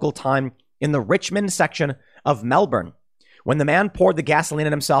 p.m. local time in the Richmond section of Melbourne, when the man poured the gasoline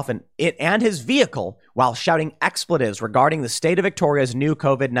on himself and his vehicle while shouting expletives regarding the state of Victoria's new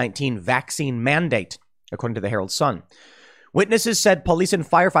COVID-19 vaccine mandate, according to the Herald Sun. Witnesses said police and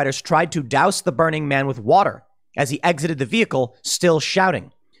firefighters tried to douse the burning man with water as he exited the vehicle, still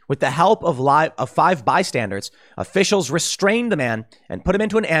shouting. With the help of 5 bystanders, officials restrained the man and put him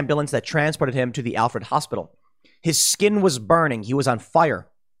into an ambulance that transported him to the Alfred Hospital. His skin was burning. He was on fire.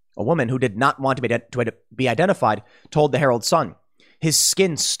 A woman who did not want to be identified told the Herald Sun, his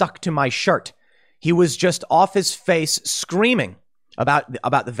skin stuck to my shirt. He was just off his face screaming about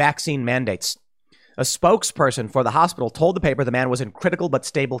the vaccine mandates. A spokesperson for the hospital told the paper the man was in critical but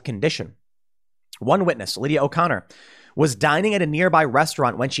stable condition. One witness, Lydia O'Connor, was dining at a nearby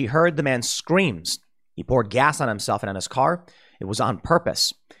restaurant when she heard the man's screams. He poured gas on himself and on his car. It was on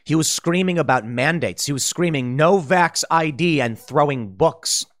purpose. He was screaming about mandates. He was screaming no vax ID and throwing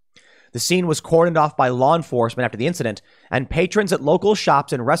books. The scene was cordoned off by law enforcement after the incident, and patrons at local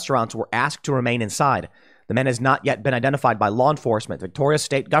shops and restaurants were asked to remain inside. The man has not yet been identified by law enforcement. Victoria's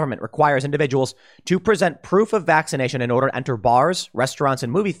state government requires individuals to present proof of vaccination in order to enter bars, restaurants,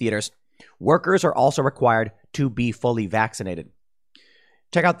 and movie theaters. Workers are also required to be fully vaccinated.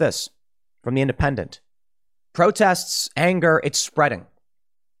 Check out this from The Independent. Protests, anger, it's spreading.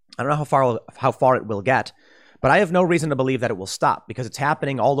 I don't know how far it will get, but I have no reason to believe that it will stop because it's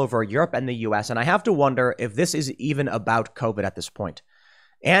happening all over Europe and the US. And I have to wonder if this is even about COVID at this point.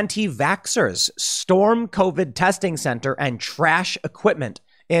 Anti-vaxxers storm COVID testing center and trash equipment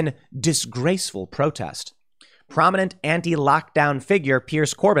in disgraceful protest. Prominent anti-lockdown figure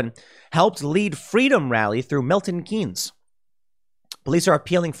Piers Corbyn helped lead Freedom Rally through Milton Keynes. Police are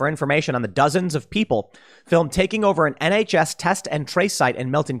appealing for information on the dozens of people filmed taking over an NHS test and trace site in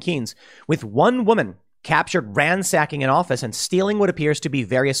Milton Keynes, with one woman captured ransacking an office and stealing what appears to be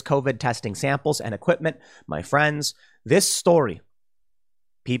various COVID testing samples and equipment. My friends, this story,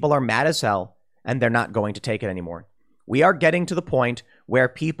 people are mad as hell and they're not going to take it anymore. We are getting to the point where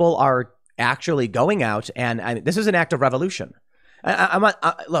people are actually going out and this is an act of revolution.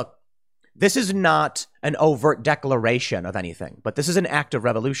 Look, this is not an overt declaration of anything, but this is an act of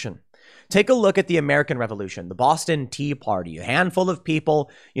revolution. Take a look at the American Revolution, the Boston Tea Party. A handful of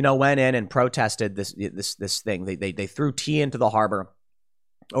people, went in and protested this thing. They threw tea into the harbor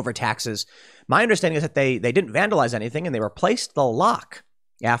over taxes. My understanding is that they didn't vandalize anything and they replaced the lock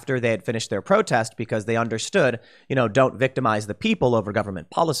after they had finished their protest because they understood, don't victimize the people over government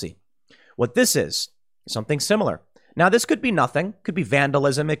policy. What this is something similar. Now, this could be nothing, could be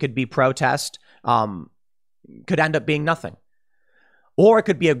vandalism, it could be protest, could end up being nothing. Or it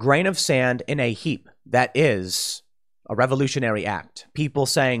could be a grain of sand in a heap that is a revolutionary act. People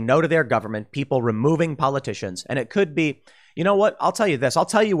saying no to their government, people removing politicians. And it could be, you know what? I'll tell you this. I'll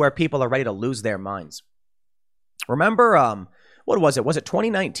tell you where people are ready to lose their minds. Remember, what was it? Was it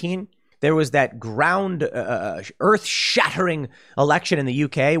 2019? There was that earth-shattering election in the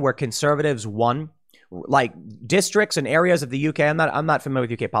UK where conservatives won, like districts and areas of the UK. I'm not familiar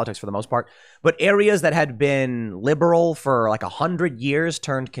with UK politics for the most part, but areas that had been liberal for like 100 years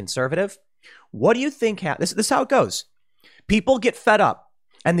turned conservative. What do you think? This is how it goes. People get fed up,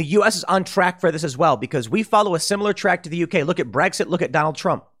 and the US is on track for this as well because we follow a similar track to the UK. Look at Brexit. Look at Donald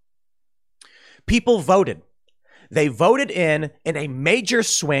Trump. People voted. They voted in a major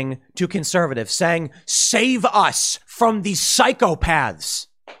swing to conservatives saying, save us from these psychopaths.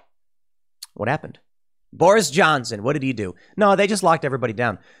 What happened? Boris Johnson, what did he do? No, they just locked everybody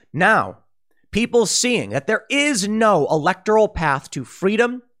down. Now, people seeing that there is no electoral path to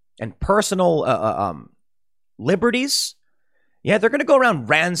freedom and personal liberties, yeah, they're going to go around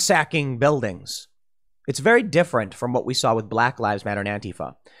ransacking buildings. It's very different from what we saw with Black Lives Matter and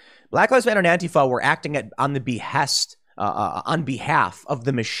Antifa. Black Lives Matter and Antifa were acting on behalf of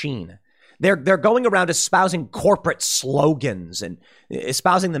the machine. They're going around espousing corporate slogans and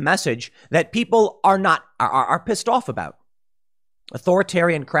espousing the message that people are pissed off about.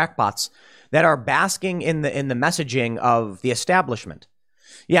 Authoritarian crackpots that are basking in the messaging of the establishment.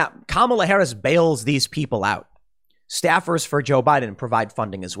 Yeah, Kamala Harris bails these people out. Staffers for Joe Biden provide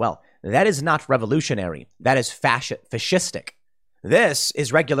funding as well. That is not revolutionary. That is fascistic. This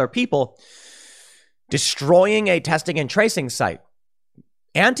is regular people destroying a testing and tracing site.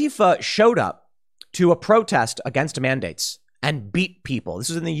 Antifa showed up to a protest against mandates and beat people. This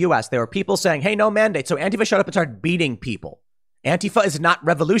was in the US. There were people saying, hey, no mandate. So Antifa showed up and started beating people. Antifa is not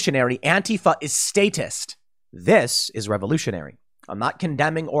revolutionary. Antifa is statist. This is revolutionary. I'm not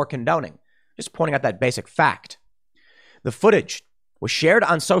condemning or condoning, just pointing out that basic fact. The footage was shared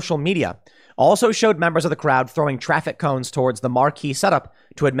on social media, also showed members of the crowd throwing traffic cones towards the marquee setup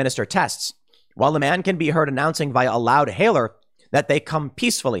to administer tests, while the man can be heard announcing via a loud hailer that they come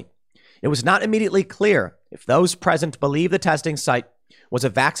peacefully. It was not immediately clear if those present believed the testing site was a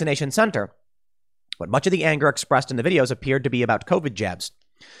vaccination center, but much of the anger expressed in the videos appeared to be about COVID jabs.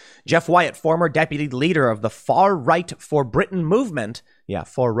 Jeff Wyatt, former deputy leader of the Far Right for Britain movement,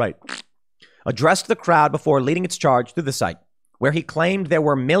 far right, addressed the crowd before leading its charge through the site, where he claimed there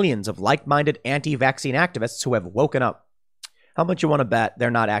were millions of like-minded anti-vaccine activists who have woken up. How much you want to bet they're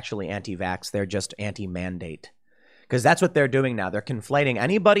not actually anti-vax, they're just anti-mandate? Because that's what they're doing now. They're conflating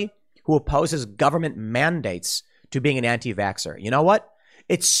anybody who opposes government mandates to being an anti-vaxxer. You know what?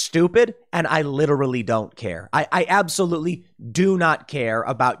 It's stupid, and I literally don't care. I absolutely do not care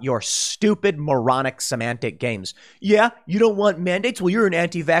about your stupid, moronic semantic games. Yeah, you don't want mandates? Well, you're an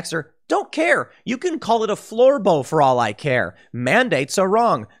anti-vaxxer. Don't care. You can call it a floorbow for all I care. Mandates are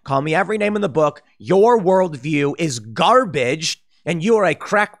wrong. Call me every name in the book. Your worldview is garbage, and you are a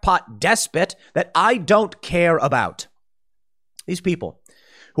crackpot despot that I don't care about. These people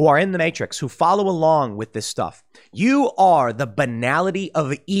who are in the Matrix, who follow along with this stuff, you are the banality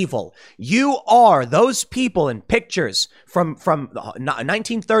of evil. You are those people in pictures from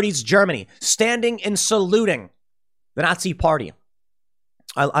 1930s Germany standing and saluting the Nazi party.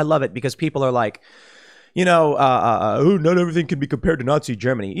 I love it because people are like, not everything can be compared to Nazi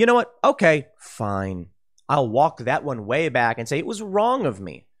Germany. You know what? Okay, fine. I'll walk that one way back and say it was wrong of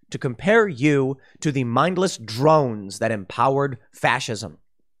me to compare you to the mindless drones that empowered fascism.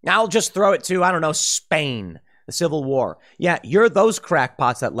 Now I'll just throw it to, Spain, the Civil War. Yeah, you're those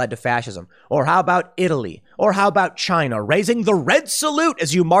crackpots that led to fascism. Or how about Italy? Or how about China raising the red salute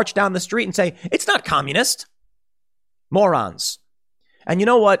as you march down the street and say, it's not communist. Morons. And you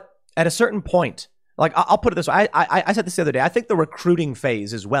know what? At a certain point, like I'll put it this way. I said this the other day. I think the recruiting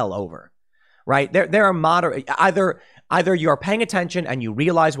phase is well over, right? There are moderate. Either you're paying attention and you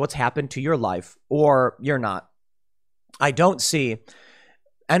realize what's happened to your life, or you're not. I don't see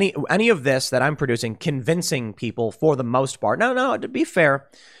any of this that I'm producing convincing people for the most part. No. To be fair,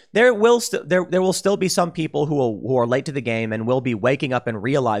 there will still be some people who are late to the game and will be waking up and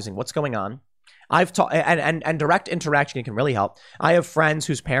realizing what's going on. I've taught and direct interaction can really help. I have friends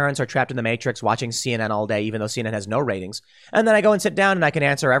whose parents are trapped in the Matrix watching CNN all day, even though CNN has no ratings. And then I go and sit down and I can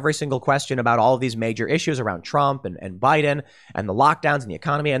answer every single question about all of these major issues around Trump and Biden and the lockdowns and the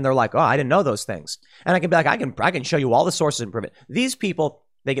economy. And they're like, oh, I didn't know those things. And I can be like, I can show you all the sources and prove it. These people,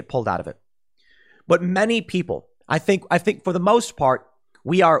 they get pulled out of it. But many people, I think for the most part,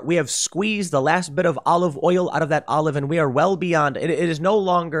 we have squeezed the last bit of olive oil out of that olive, and we are well beyond. It is no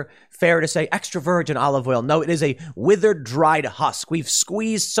longer fair to say extra virgin olive oil. No, it is a withered, dried husk. We've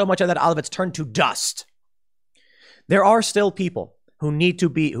squeezed so much of that olive, it's turned to dust. There are still people who need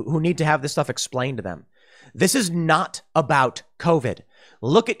to have this stuff explained to them. This is not about COVID.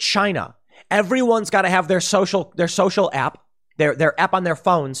 Look at China. Everyone's got to have their social app, their app on their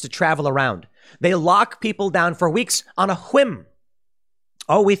phones to travel around. They lock people down for weeks on a whim.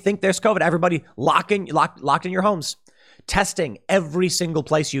 Oh, we think there's COVID. Everybody locked in your homes. Testing every single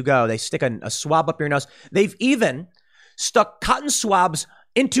place you go. They stick a swab up your nose. They've even stuck cotton swabs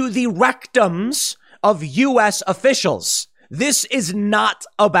into the rectums of U.S. officials. This is not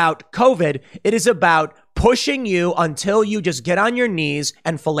about COVID. It is about pushing you until you just get on your knees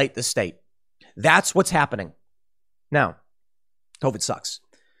and fillet the state. That's what's happening. Now, COVID sucks.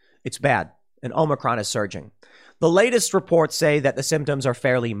 It's bad. And Omicron is surging. The latest reports say that the symptoms are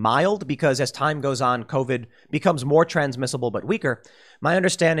fairly mild because as time goes on, COVID becomes more transmissible but weaker. My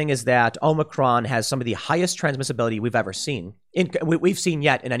understanding is that Omicron has some of the highest transmissibility we've ever seen, we've seen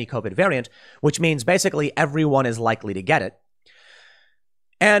yet in any COVID variant, which means basically everyone is likely to get it.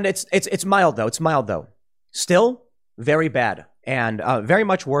 And it's mild though. It's mild though. Still very bad and very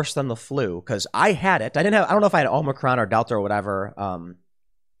much worse than the flu because I had it. I don't know if I had Omicron or Delta or whatever.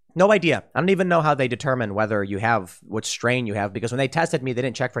 No idea. I don't even know how they determine whether you have what strain you have because when they tested me, they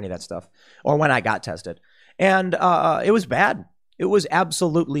didn't check for any of that stuff or when I got tested. And it was bad. It was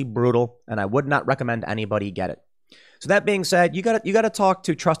absolutely brutal. And I would not recommend anybody get it. So that being said, you got to talk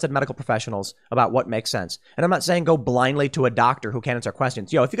to trusted medical professionals about what makes sense. And I'm not saying go blindly to a doctor who can't answer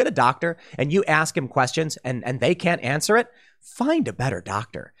questions. If you got a doctor and you ask him questions and they can't answer it, find a better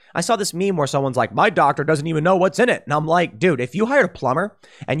doctor. I saw this meme where someone's like, my doctor doesn't even know what's in it. And I'm like, dude, if you hired a plumber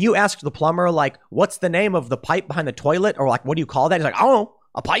and you asked the plumber, like, what's the name of the pipe behind the toilet? Or like, what do you call that? He's like, I don't know,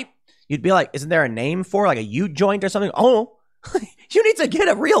 a pipe. You'd be like, isn't there a name for like a U-joint or something? Oh, you need to get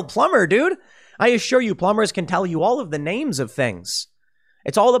a real plumber, dude. I assure you, plumbers can tell you all of the names of things.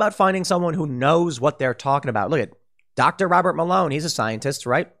 It's all about finding someone who knows what they're talking about. Look at Dr. Robert Malone. He's a scientist,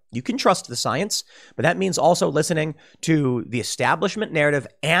 right? You can trust the science, but that means also listening to the establishment narrative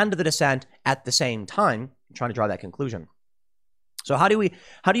and the dissent at the same time. I'm trying to draw that conclusion. So how do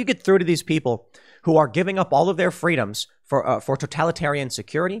you get through to these people who are giving up all of their freedoms for totalitarian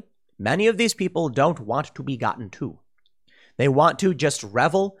security? Many of these people don't want to be gotten to. They want to just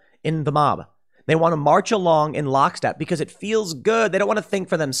revel in the mob. They want to march along in lockstep because it feels good. They don't want to think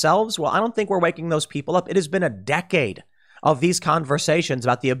for themselves. Well, I don't think we're waking those people up. It has been a decade of these conversations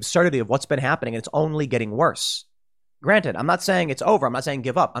about the absurdity of what's been happening, and it's only getting worse. Granted, I'm not saying it's over. I'm not saying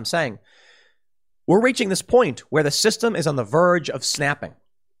give up. I'm saying we're reaching this point where the system is on the verge of snapping.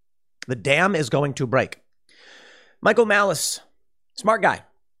 The dam is going to break. Michael Malice, smart guy.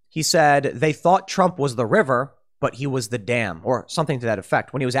 He said they thought Trump was the river, but he was the dam, or something to that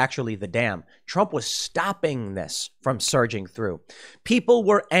effect, when he was actually the dam. Trump was stopping this from surging through. People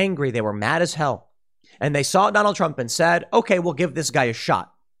were angry. They were mad as hell. And they saw Donald Trump and said, okay, we'll give this guy a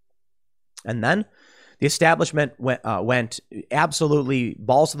shot. And then the establishment went absolutely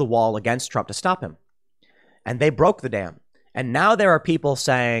balls to the wall against Trump to stop him. And they broke the dam. And now there are people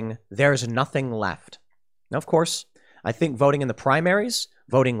saying there's nothing left. Now, of course, I think voting in the primaries,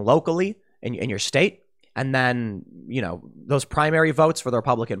 voting locally in your state, and then, those primary votes for the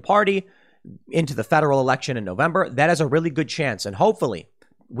Republican Party into the federal election in November, that has a really good chance. And hopefully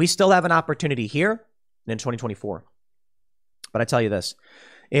we still have an opportunity here in 2024. But I tell you this,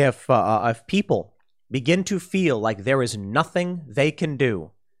 if people begin to feel like there is nothing they can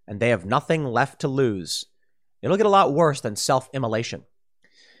do and they have nothing left to lose, it'll get a lot worse than self-immolation.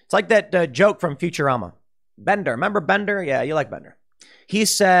 It's like that joke from Futurama. Bender. Remember Bender? Yeah, you like Bender. He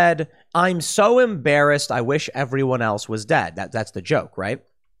said, I'm so embarrassed, I wish everyone else was dead. That's the joke, right?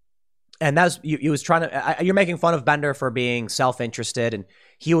 And that's, he was trying to, you're making fun of Bender for being self-interested, and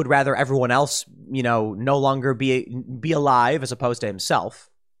he would rather everyone else, no longer be alive as opposed to himself.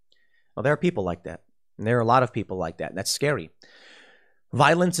 Well, there are people like that. And there are a lot of people like that. And that's scary.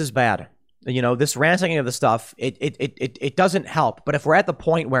 Violence is bad. This ranting of the stuff, it doesn't help. But if we're at the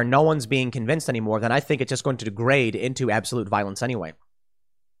point where no one's being convinced anymore, then I think it's just going to degrade into absolute violence anyway.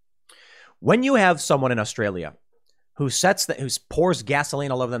 When you have someone in Australia who pours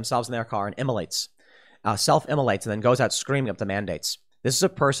gasoline all over themselves in their car and self-immolates, and then goes out screaming up the mandates, this is a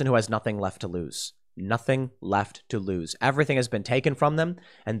person who has nothing left to lose. Nothing left to lose. Everything has been taken from them,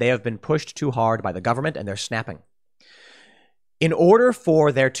 and they have been pushed too hard by the government, and they're snapping. In order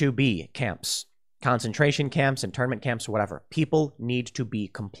for there to be camps, concentration camps, internment camps, or whatever, people need to be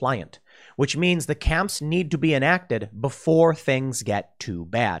compliant, which means the camps need to be enacted before things get too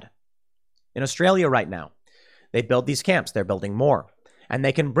bad. In Australia right now, they build these camps. They're building more. And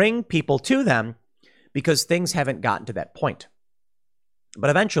they can bring people to them because things haven't gotten to that point. But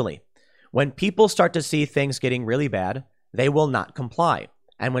eventually, When people start to see things getting really bad, they will not comply.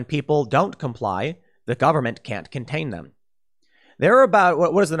 And when people don't comply, the government can't contain them. There are about,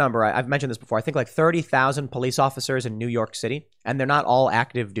 what is the number? I've mentioned this before. I think like 30,000 police officers in New York City, and they're not all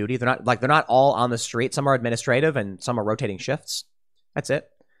active duty. They're not all on the street. Some are administrative and some are rotating shifts. That's it.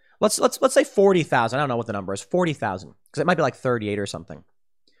 Let's say 40,000. I don't know what the number is. 40,000, because it might be like 38 or something.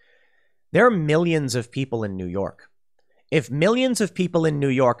 There are millions of people in New York. If millions of people in New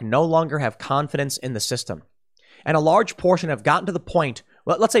York no longer have confidence in the system, and a large portion have gotten to the point,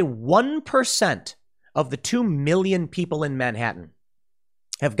 well, let's say 1% of the 2 million people in Manhattan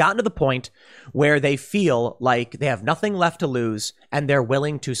have gotten to the point where they feel like they have nothing left to lose and they're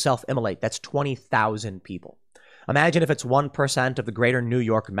willing to self-immolate. That's 20,000 people. Imagine if it's 1% of the greater New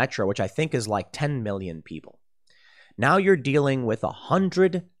York metro, which I think is like 10 million people. Now you're dealing with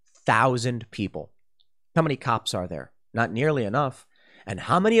 100,000 people. How many cops are there? Not nearly enough. And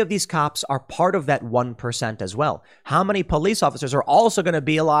how many of these cops are part of that 1% as well? How many police officers are also going to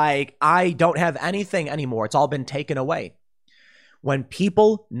be like, I don't have anything anymore. It's all been taken away. When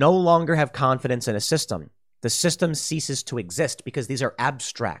people no longer have confidence in a system, the system ceases to exist because these are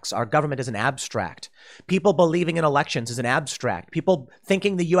abstracts. Our government is an abstract. People believing in elections is an abstract. People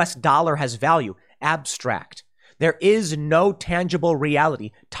thinking the US dollar has value, abstract. There is no tangible reality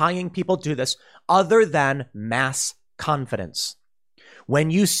tying people to this other than mass confidence.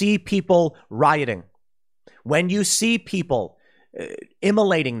 When you see people rioting, when you see people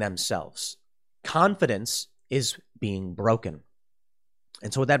immolating themselves, confidence is being broken.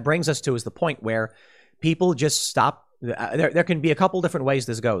 And so what that brings us to is the point where people just stop. There can be a couple different ways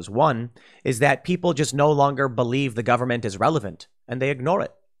this goes. One is that people just no longer believe the government is relevant and they ignore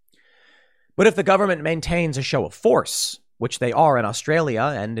it. But if the government maintains a show of force, which they are in Australia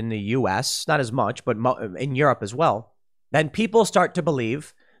and in the US, not as much, but in Europe as well, then people start to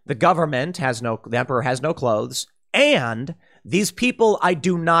believe the emperor has no clothes, and these people I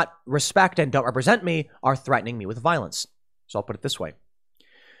do not respect and don't represent me are threatening me with violence. So I'll put it this way.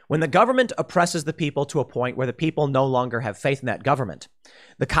 When the government oppresses the people to a point where the people no longer have faith in that government,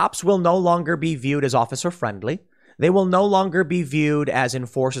 the cops will no longer be viewed as officer friendly. They will no longer be viewed as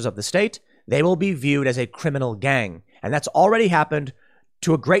enforcers of the state. They will be viewed as a criminal gang. And that's already happened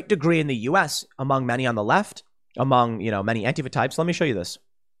to a great degree in the US among many on the left, among, many Antifa types. Let me show you this.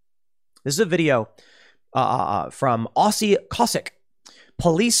 This is a video from Aussie Cossack.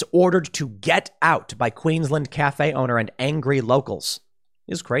 Police ordered to get out by Queensland cafe owner and angry locals.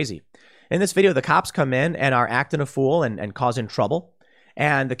 This is crazy. In this video, the cops come in and are acting a fool and causing trouble.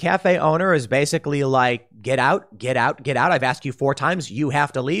 And the cafe owner is basically like, get out, get out, get out. I've asked you 4 times. You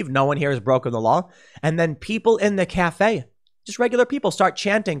have to leave. No one here has broken the law. And then people in the cafe, just regular people, start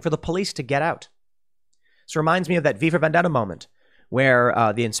chanting for the police to get out. This reminds me of that V for Vendetta moment where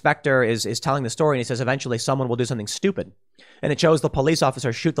the inspector is telling the story and he says eventually someone will do something stupid. And it shows the police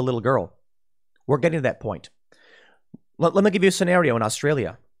officer shoot the little girl. We're getting to that point. Let me give you a scenario in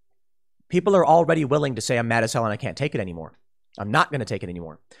Australia. People are already willing to say, I'm mad as hell and I can't take it anymore. I'm not going to take it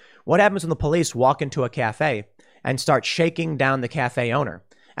anymore. What happens when the police walk into a cafe and start shaking down the cafe owner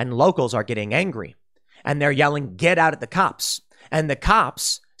and locals are getting angry and they're yelling, get out at the cops, and the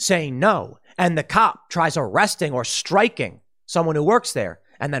cops say no. And the cop tries arresting or striking someone who works there.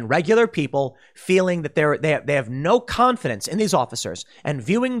 And then regular people feeling that they have no confidence in these officers and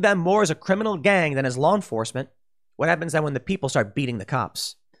viewing them more as a criminal gang than as law enforcement. What happens then when the people start beating the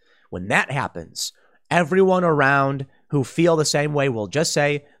cops? When that happens, everyone around who feel the same way will just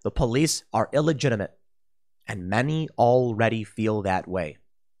say the police are illegitimate. And many already feel that way.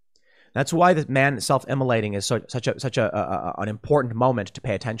 That's why the man self-immolating is such an important moment to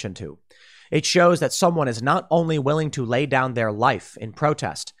pay attention to. It shows that someone is not only willing to lay down their life in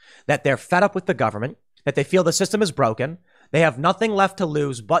protest, that they're fed up with the government, that they feel the system is broken, they have nothing left to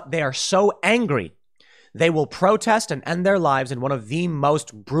lose, but they are so angry, they will protest and end their lives in one of the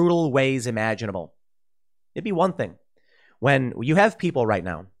most brutal ways imaginable. It'd be one thing when you have people right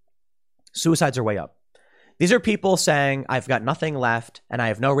now, suicides are way up. These are people saying, I've got nothing left and I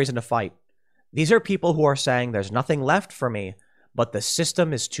have no reason to fight. These are people who are saying there's nothing left for me, but the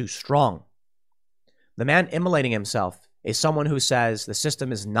system is too strong. The man immolating himself is someone who says the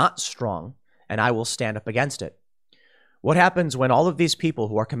system is not strong and I will stand up against it. What happens when all of these people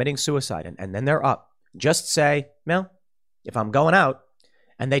who are committing suicide and then they're up just say, well, if I'm going out,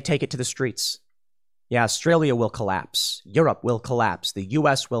 and they take it to the streets? Yeah, Australia will collapse. Europe will collapse. The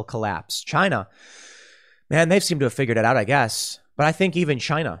US will collapse. China, man, they've seemed to have figured it out, I guess. But I think even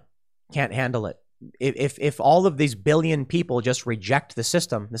China can't handle it. If all of these billion people just reject the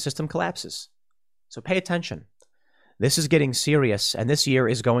system collapses. So pay attention. This is getting serious, and this year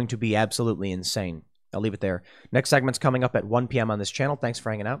is going to be absolutely insane. I'll leave it there. Next segment's coming up at 1 p.m. on this channel. Thanks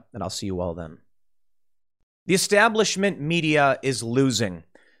for hanging out, and I'll see you all then. The establishment media is losing.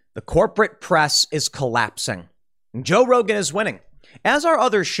 The corporate press is collapsing. Joe Rogan is winning. As are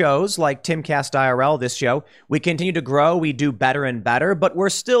other shows like Timcast IRL, this show, we continue to grow, we do better and better, but we're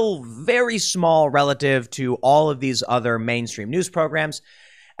still very small relative to all of these other mainstream news programs,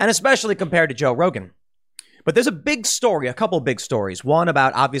 and especially compared to Joe Rogan. But there's a big story, a couple big stories. One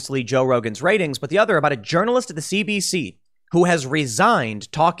about, obviously, Joe Rogan's ratings, but the other about a journalist at the CBC who has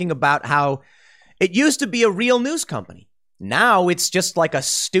resigned, talking about how it used to be a real news company. Now it's just like a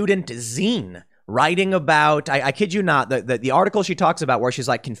student zine writing about, I kid you not, the article she talks about where she's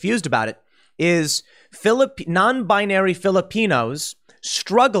like confused about it is non-binary Filipinos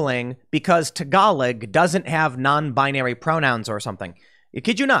struggling because Tagalog doesn't have non-binary pronouns or something. I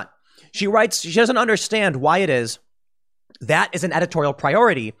kid you not. She writes, she doesn't understand why it is that is an editorial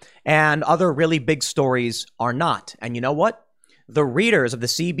priority and other really big stories are not. And you know what? The readers of the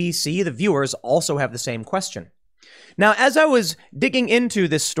CBC, the viewers, also have the same question. Now, as I was digging into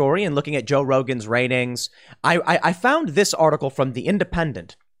this story and looking at Joe Rogan's ratings, I found this article from The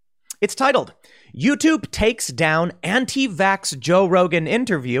Independent. It's titled, YouTube Takes Down Anti-Vax Joe Rogan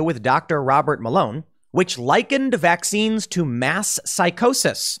Interview with Dr. Robert Malone, which likened vaccines to mass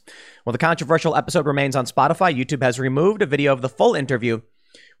psychosis. Well, the controversial episode remains on Spotify. YouTube has removed a video of the full interview,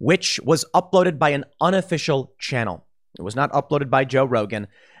 which was uploaded by an unofficial channel. It was not uploaded by Joe Rogan.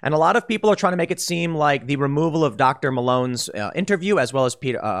 And a lot of people are trying to make it seem like the removal of Dr. Malone's interview, as well as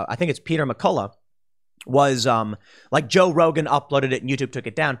Peter, I think it's Peter McCullough, was like Joe Rogan uploaded it and YouTube took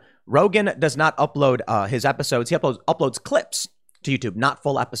it down. Rogan does not upload his episodes. He uploads clips to YouTube, not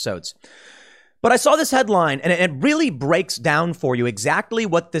full episodes. But I saw this headline, and it really breaks down for you exactly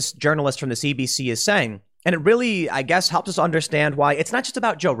what this journalist from the CBC is saying. And it really, I guess, helps us understand why it's not just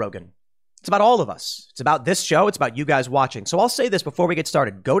about Joe Rogan. It's about all of us. It's about this show. It's about you guys watching. So I'll say this before we get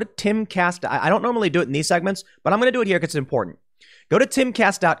started. Go to Timcast. I don't normally do it in these segments, but I'm going to do it here because it's important. Go to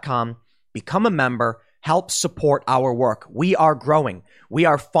timcast.com, become a member, help support our work. We are growing. We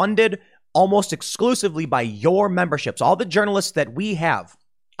are funded almost exclusively by your memberships. All the journalists that we have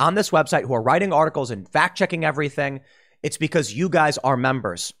on this website who are writing articles and fact-checking everything, it's because you guys are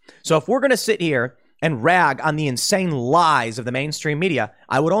members. So if we're going to sit here and rag on the insane lies of the mainstream media,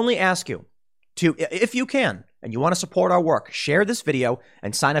 I would only ask you to, if you can, and you want to support our work, share this video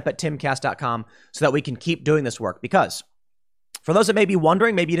and sign up at timcast.com so that we can keep doing this work. Because for those that may be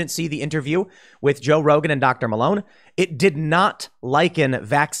wondering, maybe you didn't see the interview with Joe Rogan and Dr. Malone, it did not liken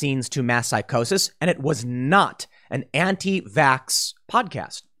vaccines to mass psychosis, and it was not an anti-vax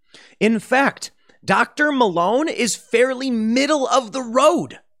podcast. In fact, Dr. Malone is fairly middle of the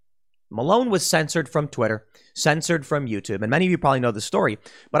road. Malone was censored from Twitter, censored from YouTube, and many of you probably know the story,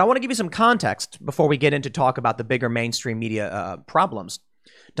 but I want to give you some context before we get into talk about the bigger mainstream media problems.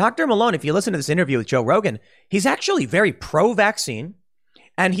 Dr. Malone, if you listen to this interview with Joe Rogan, he's actually very pro-vaccine,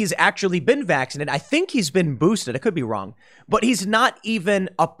 and he's actually been vaccinated. I think he's been boosted. I could be wrong, but he's not even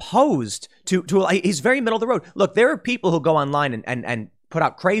opposed to he's very middle of the road. Look, there are people who go online and put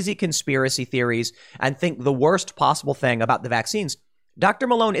out crazy conspiracy theories and think the worst possible thing about the vaccines. Dr.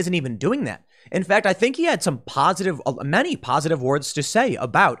 Malone isn't even doing that. In fact, I think he had many positive words to say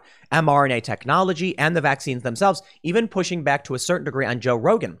about mRNA technology and the vaccines themselves, even pushing back to a certain degree on Joe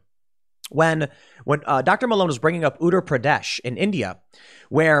Rogan. When Dr. Malone was bringing up Uttar Pradesh in India,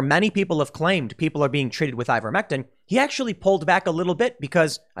 where many people have claimed people are being treated with ivermectin, he actually pulled back a little bit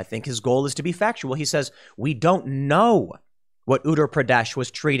because I think his goal is to be factual. He says, we don't know what Uttar Pradesh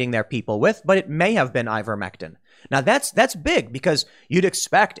was treating their people with, but it may have been ivermectin. Now, that's big because you'd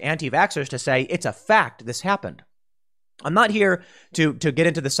expect anti-vaxxers to say it's a fact this happened. I'm not here to get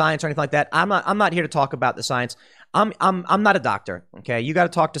into the science or anything like that. I'm not here to talk about the science. I'm not a doctor. Okay, you got to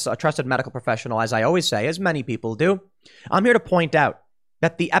talk to a trusted medical professional, as I always say, as many people do. I'm here to point out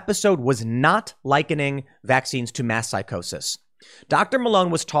that the episode was not likening vaccines to mass psychosis. Dr. Malone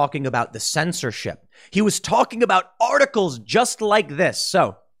was talking about the censorship. He was talking about articles just like this.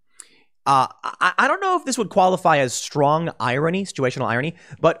 So I don't know if this would qualify as strong irony, situational irony,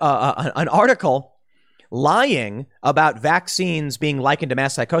 but an article lying about vaccines being likened to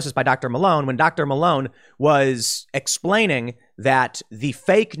mass psychosis by Dr. Malone, when Dr. Malone was explaining that the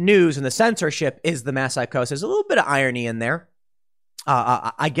fake news and the censorship is the mass psychosis. A little bit of irony in there,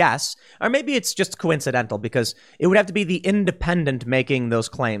 I guess. Or maybe it's just coincidental because it would have to be the Independent making those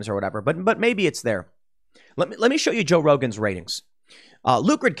claims or whatever. But maybe it's there. Let me show you Joe Rogan's ratings.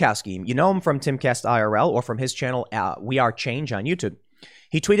 Luke Rudkowski, you know him from Timcast IRL or from his channel, We Are Change on YouTube.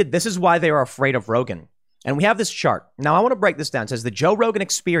 He tweeted, "This is why they are afraid of Rogan. And we have this chart. Now, I want to break this down. It says the Joe Rogan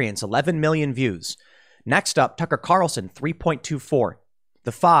Experience, 11 million views. Next up, Tucker Carlson, 3.24.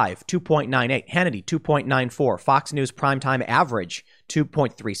 The 5, 2.98. Hannity, 2.94. Fox News Primetime Average,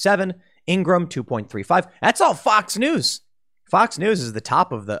 2.37. Ingram, 2.35. That's all Fox News. Fox News is the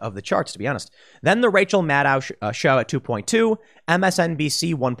top of the charts, to be honest. Then the Rachel Maddow show at 2.2.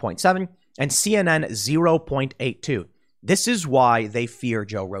 MSNBC, 1.7. And CNN, 0.82. This is why they fear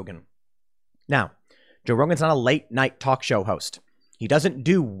Joe Rogan. Now, Joe Rogan's not a late night talk show host. He doesn't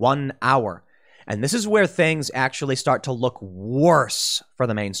do 1 hour. And this is where things actually start to look worse for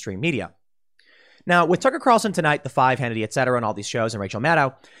the mainstream media. Now, with Tucker Carlson Tonight, The Five, Hannity, etc., and all these shows, and Rachel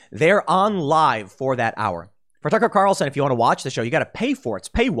Maddow, they're on live for that hour. For Tucker Carlson, if you want to watch the show, you got to pay for it. It's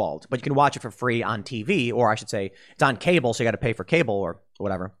paywalled, but you can watch it for free on TV, or I should say it's on cable, so you got to pay for cable or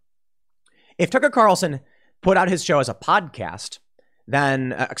whatever. If Tucker Carlson put out his show as a podcast, then,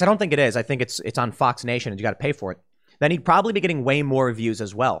 because I don't think it is, I think it's on Fox Nation and you got to pay for it, then he'd probably be getting way more views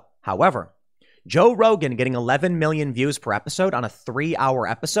as well. However, Joe Rogan getting 11 million views per episode on a 3-hour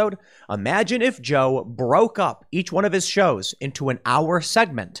episode. Imagine if Joe broke up each one of his shows into an hour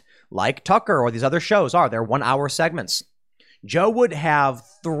segment, like Tucker or these other shows are. They're 1-hour segments. Joe would have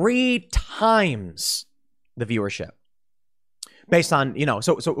 3 times the viewership. Based on,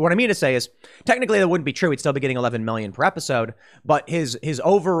 so what I mean to say is, technically that wouldn't be true. He'd still be getting 11 million per episode, but his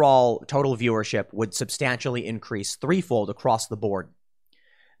overall total viewership would substantially increase threefold across the board.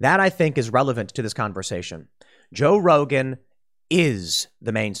 That, I think, is relevant to this conversation. Joe Rogan is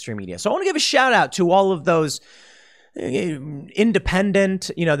the mainstream media. So I want to give a shout out to all of those independent,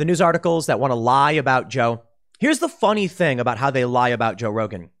 the news articles that want to lie about Joe. Here's the funny thing about how they lie about Joe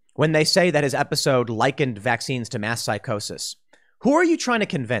Rogan. When they say that his episode likened vaccines to mass psychosis. Who are you trying to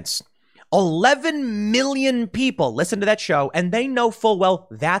convince? 11 million people listen to that show, and they know full well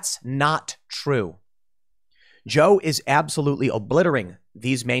that's not true. Joe is absolutely obliterating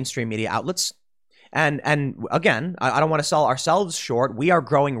these mainstream media outlets. And again, I don't want to sell ourselves short. We are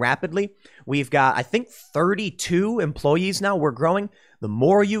growing rapidly. We've got, I think, 32 employees now. We're growing. The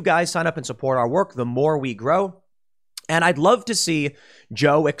more you guys sign up and support our work, the more we grow. And I'd love to see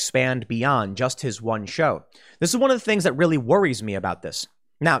Joe expand beyond just his one show. This is one of the things that really worries me about this.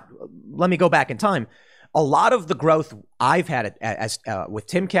 Now, let me go back in time. A lot of the growth I've had with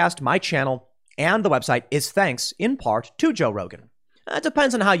Timcast, my channel, and the website is thanks, in part, to Joe Rogan. It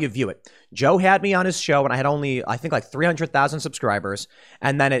depends on how you view it. Joe had me on his show when I had only, I think, like 300,000 subscribers.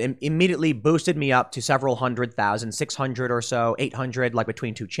 And then it immediately boosted me up to several 100,000, 600 or so, 800, like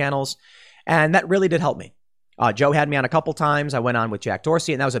between 2 channels. And that really did help me. Joe had me on a couple times. I went on with Jack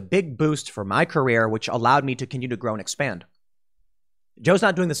Dorsey, and that was a big boost for my career, which allowed me to continue to grow and expand. Joe's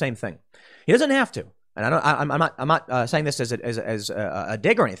not doing the same thing. He doesn't have to. And I'm not saying this as a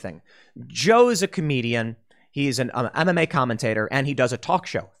dig or anything. Joe is a comedian. He's an MMA commentator, and he does a talk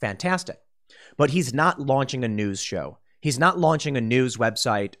show. Fantastic. But he's not launching a news show. He's not launching a news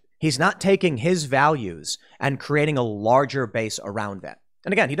website. He's not taking his values and creating a larger base around that.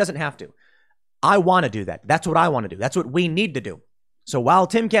 And again, he doesn't have to. I want to do that. That's what I want to do. That's what we need to do. So while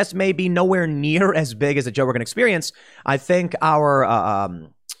Timcast may be nowhere near as big as the Joe Rogan Experience, I think our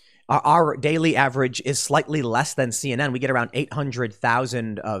daily average is slightly less than CNN. We get around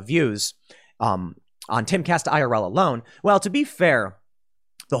 800,000 views on Timcast IRL alone. Well, to be fair,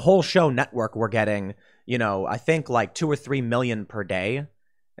 the whole show network, we're getting, I think like 2 or 3 million per day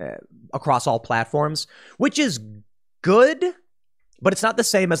across all platforms, which is good, but it's not the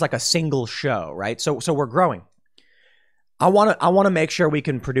same as like a single show, right? So we're growing. I want to make sure we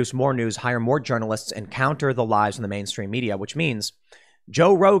can produce more news, hire more journalists, and counter the lies in the mainstream media, which means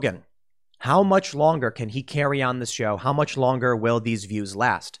Joe Rogan, how much longer can he carry on this show? How much longer will these views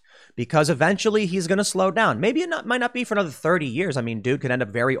last? Because eventually he's going to slow down. Maybe it might not be for another 30 years. I mean, dude could end up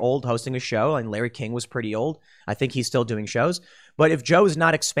very old hosting a show, and Larry King was pretty old. I think he's still doing shows. But if Joe's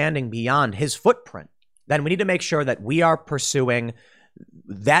not expanding beyond his footprint, then we need to make sure that we are pursuing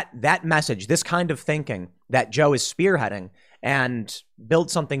that message, this kind of thinking that Joe is spearheading, and build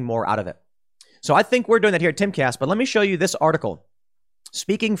something more out of it. So I think we're doing that here at Timcast, but let me show you this article.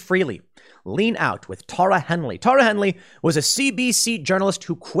 Speaking freely, lean out with Tara Henley. Tara Henley was a CBC journalist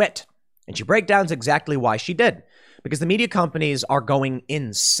who quit, and she breaks down exactly why she did. Because the media companies are going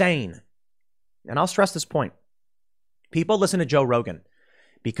insane. And I'll stress this point. People listen to Joe Rogan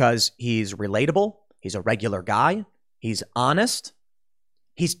because he's relatable, he's a regular guy, he's honest,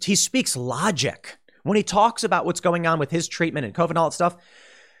 he speaks logic. When he talks about what's going on with his treatment and COVID and all that stuff,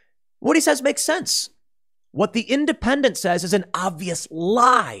 what he says makes sense. What the Independent says is an obvious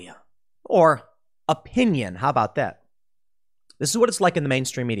lie or opinion. How about that? This is what it's like in the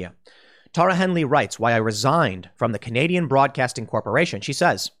mainstream media. Tara Henley writes why I resigned from the Canadian Broadcasting Corporation. She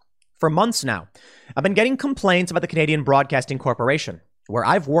says, for months now, I've been getting complaints about the Canadian Broadcasting Corporation, where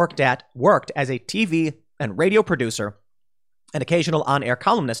I've worked as a TV and radio producer and occasional on-air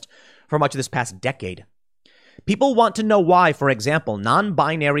columnist for much of this past decade. People want to know why, for example,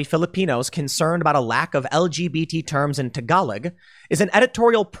 non-binary Filipinos concerned about a lack of LGBT terms in Tagalog is an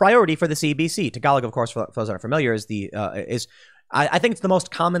editorial priority for the CBC. Tagalog, of course, for those that are familiar, I think it's the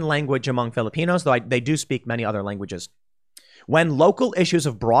most common language among Filipinos, though they do speak many other languages. When local issues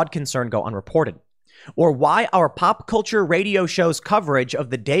of broad concern go unreported, or why our pop culture radio show's coverage of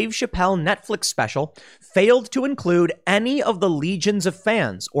the Dave Chappelle Netflix special failed to include any of the legions of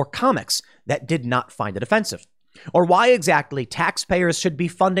fans or comics that did not find it offensive, or why exactly taxpayers should be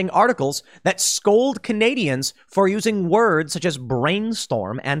funding articles that scold Canadians for using words such as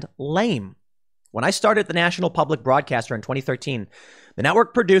brainstorm and lame. When I started at the National Public Broadcaster in 2013, the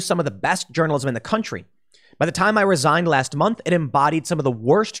network produced some of the best journalism in the country. By the time I resigned last month, it embodied some of the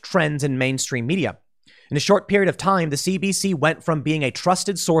worst trends in mainstream media. In a short period of time, the CBC went from being a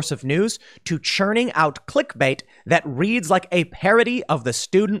trusted source of news to churning out clickbait that reads like a parody of the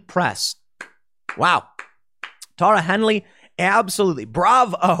student press. Wow. Tara Henley, absolutely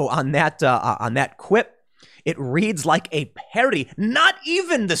bravo on that quip. It reads like a parody, not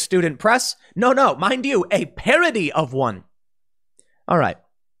even the student press. No, mind you, a parody of one. All right.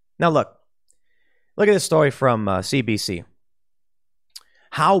 Now look at this story from CBC.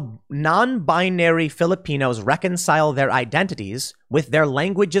 How non-binary Filipinos reconcile their identities with their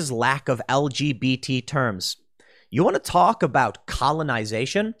language's lack of LGBT terms. You want to talk about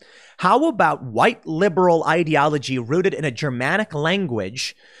colonization? How about white liberal ideology rooted in a Germanic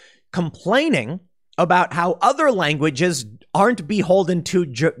language complaining about how other languages aren't beholden to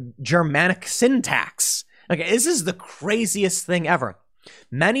Germanic syntax? Okay, this is the craziest thing ever.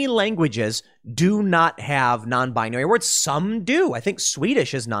 Many languages do not have non-binary words. Some do. I think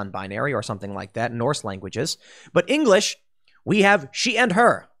Swedish is non-binary or something like that, Norse languages. But English, we have she and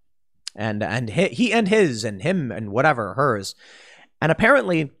her, and he and his, and him and whatever, hers. And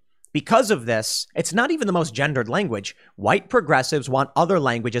apparently, because of this, it's not even the most gendered language. White progressives want other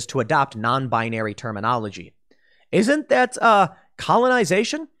languages to adopt non-binary terminology. Isn't that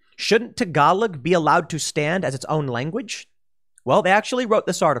colonization? Shouldn't Tagalog be allowed to stand as its own language? Well, they actually wrote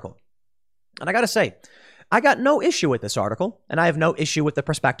this article. And I got to say, I got no issue with this article, and I have no issue with the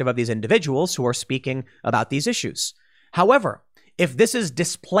perspective of these individuals who are speaking about these issues. However, if this is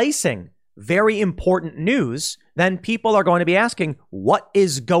displacing very important news, then people are going to be asking, what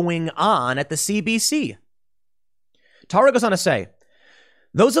is going on at the CBC? Tara goes on to say,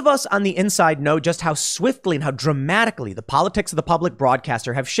 those of us on the inside know just how swiftly and how dramatically the politics of the public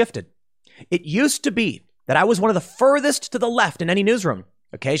broadcaster have shifted. It used to be that I was one of the furthest to the left in any newsroom,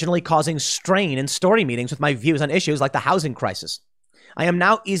 occasionally causing strain in story meetings with my views on issues like the housing crisis. I am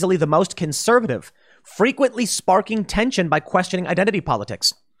now easily the most conservative, frequently sparking tension by questioning identity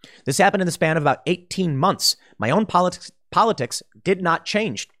politics. This happened in the span of about 18 months. My own politics did not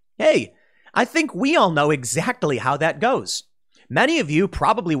change. Hey, I think we all know exactly how that goes. Many of you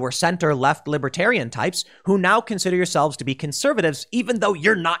probably were center-left libertarian types who now consider yourselves to be conservatives, even though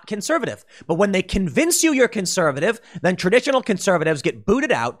you're not conservative. But when they convince you you're conservative, then traditional conservatives get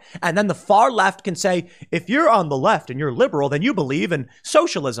booted out, and then the far left can say, if you're on the left and you're liberal, then you believe in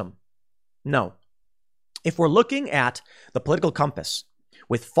socialism. No. If we're looking at the political compass,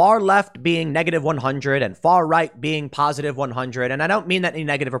 with far left being negative 100 and far right being positive 100. And I don't mean that in a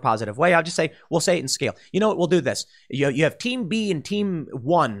negative or positive way. I'll just say, we'll say it in scale. You know what? We'll do this. You have team B and team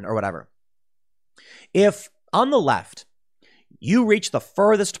 1 or whatever. If on the left, you reach the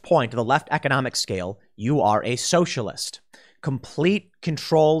furthest point of the left economic scale, you are a socialist. Complete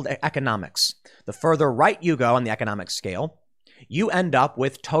controlled economics. The further right you go on the economic scale, you end up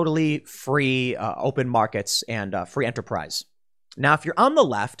with totally free open markets and free enterprise. Now, if you're on the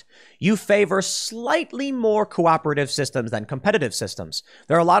left, you favor slightly more cooperative systems than competitive systems.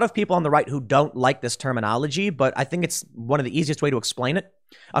 There are a lot of people on the right who don't like this terminology, but I think it's one of the easiest way to explain it.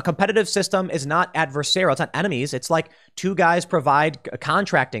 A competitive system is not adversarial. It's not enemies. It's like two guys provide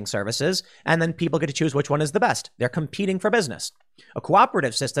contracting services, and then people get to choose which one is the best. They're competing for business. A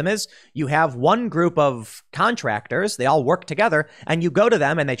cooperative system is you have one group of contractors, they all work together, and you go to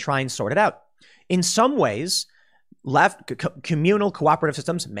them and they try and sort it out. In some ways, left communal cooperative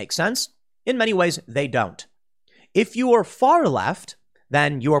systems make sense. In many ways, they don't. If you are far left,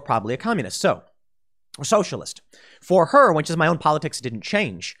 then you are probably a communist. Or socialist. For her, which is my own politics didn't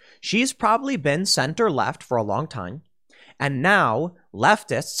change, she's probably been center left for a long time. And now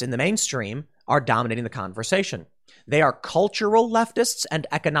leftists in the mainstream are dominating the conversation. They are cultural leftists and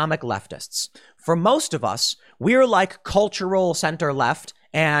economic leftists. For most of us, we're like cultural center left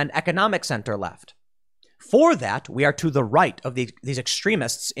and economic center left. For that, we are to the right of these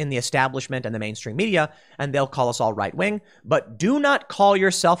extremists in the establishment and the mainstream media, and they'll call us all right-wing. But do not call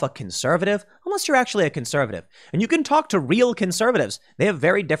yourself a conservative unless you're actually a conservative. And you can talk to real conservatives. They have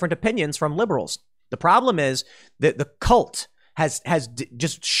very different opinions from liberals. The problem is that the cult has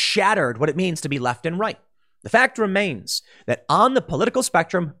just shattered what it means to be left and right. The fact remains that on the political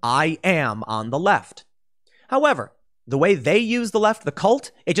spectrum, I am on the left. However, the way they use the left, the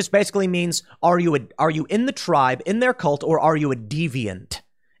cult, it just basically means, are you in the tribe, in their cult, or are you a deviant?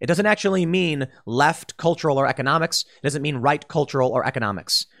 It doesn't actually mean left cultural or economics. It doesn't mean right cultural or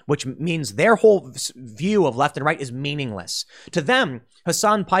economics, which means their whole view of left and right is meaningless. To them,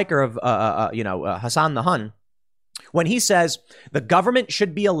 Hassan Piker of, Hassan the Hun, when he says the government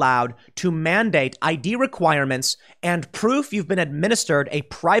should be allowed to mandate ID requirements and proof you've been administered a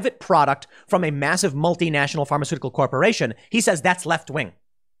private product from a massive multinational pharmaceutical corporation, he says that's left-wing.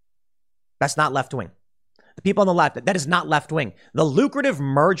 That's not left-wing. The people on the left, that is not left-wing. The lucrative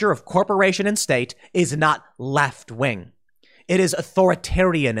merger of corporation and state is not left-wing. It is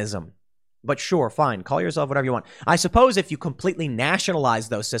authoritarianism. But sure, fine, call yourself whatever you want. I suppose if you completely nationalize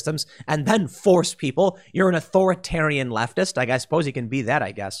those systems and then force people, you're an authoritarian leftist. I suppose you can be that,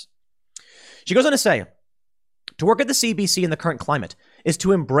 I guess. She goes on to say, to work at the CBC in the current climate is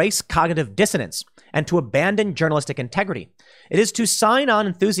to embrace cognitive dissonance and to abandon journalistic integrity. It is to sign on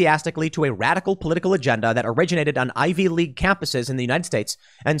enthusiastically to a radical political agenda that originated on Ivy League campuses in the United States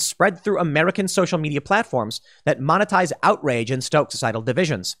and spread through American social media platforms that monetize outrage and stoke societal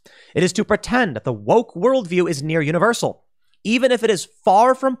divisions. It is to pretend that the woke worldview is near universal, even if it is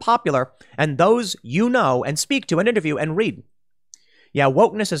far from popular and those you know and speak to and interview and read. Yeah,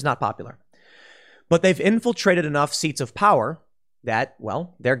 wokeness is not popular, but they've infiltrated enough seats of power that,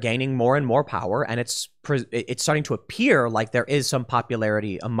 well, they're gaining more and more power, and it's starting to appear like there is some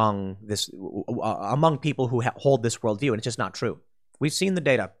popularity among people who hold this worldview, and it's just not true. We've seen the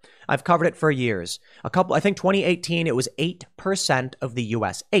data. I've covered it for years. I think 2018, it was 8% of the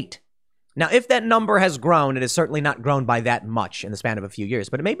U.S. 8. Now, if that number has grown, it has certainly not grown by that much in the span of a few years,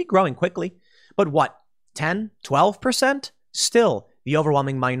 but it may be growing quickly. But what, 10, 12%? Still the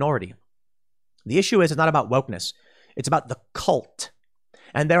overwhelming minority. The issue is it's not about wokeness. It's about the cult.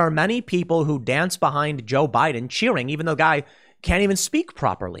 And there are many people who dance behind Joe Biden cheering, even though the guy can't even speak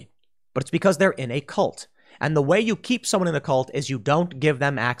properly. But it's because they're in a cult. And the way you keep someone in a cult is you don't give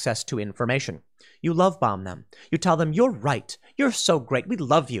them access to information. You love bomb them. You tell them, you're right. You're so great. We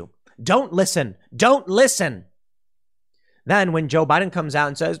love you. Don't listen. Don't listen. Then when Joe Biden comes out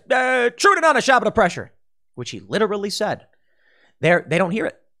and says, Trudeau on a shot of pressure, which he literally said, they don't hear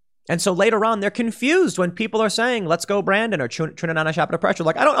it. And so later on, they're confused when people are saying, let's go, Brandon, or Trinidad on a shop at a pressure.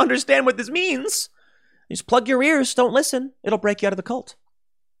 Like, I don't understand what this means. You just plug your ears. Don't listen. It'll break you out of the cult.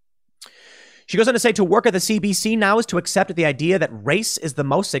 She goes on to say to work at the CBC now is to accept the idea that race is the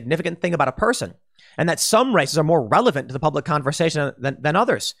most significant thing about a person and that some races are more relevant to the public conversation than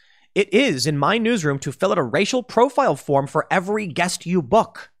others. It is in my newsroom to fill out a racial profile form for every guest you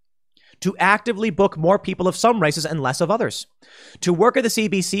book, to actively book more people of some races and less of others. To work at the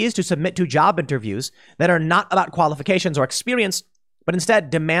CBC is to submit to job interviews that are not about qualifications or experience, but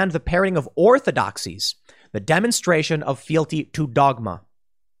instead demand the pairing of orthodoxies, the demonstration of fealty to dogma.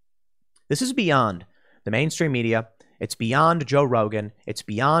 This is beyond the mainstream media. It's beyond Joe Rogan. It's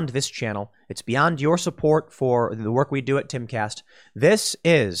beyond this channel. It's beyond your support for the work we do at Timcast. This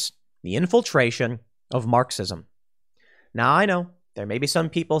is the infiltration of Marxism. Now, I know there may be some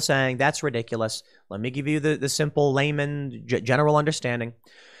people saying, that's ridiculous. Let me give you the simple layman general understanding.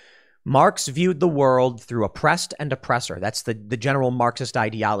 Marx viewed the world through oppressed and oppressor. That's the general Marxist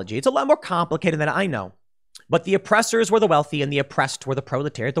ideology. It's a lot more complicated than I know. But the oppressors were the wealthy and the oppressed were the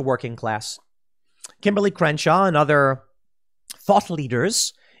proletariat, the working class. Kimberly Crenshaw and other thought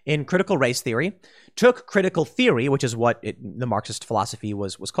leaders in critical race theory took critical theory, which is what the Marxist philosophy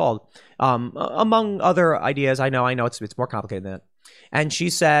was called, among other ideas. I know it's more complicated than that. And she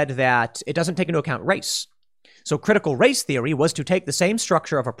said that it doesn't take into account race. So critical race theory was to take the same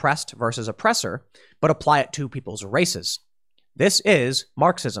structure of oppressed versus oppressor, but apply it to people's races. This is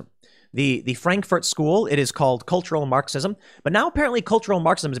Marxism. The Frankfurt School, it is called cultural Marxism, but now apparently cultural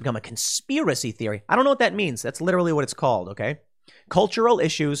Marxism has become a conspiracy theory. I don't know what that means. That's literally what it's called, okay? Cultural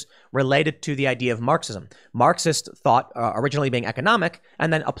issues related to the idea of Marxism. Marxist thought originally being economic,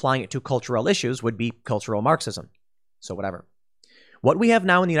 and then applying it to cultural issues would be cultural Marxism. So whatever. What we have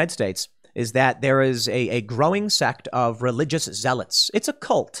now in the United States is that there is a growing sect of religious zealots. It's a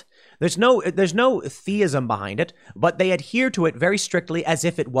cult There's no theism behind it, but they adhere to it very strictly as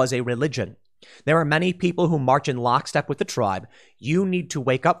if it was a religion. There are many people who march in lockstep with the tribe. You need to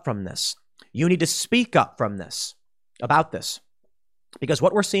wake up from this. You need to speak up from this, about this. Because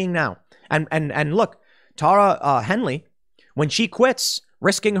what we're seeing now, and look, Tara Henley, when she quits,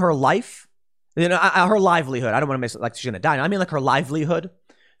 risking her life, her livelihood, I don't want to make it like she's going to die. I mean like her livelihood,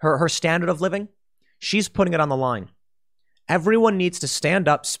 her standard of living, she's putting it on the line. Everyone needs to stand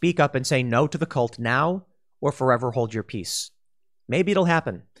up, speak up, and say no to the cult now or forever hold your peace. Maybe it'll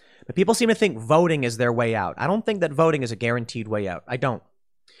happen. But people seem to think voting is their way out. I don't think that voting is a guaranteed way out. I don't.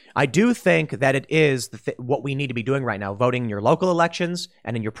 I do think that it is what we need to be doing right now, voting in your local elections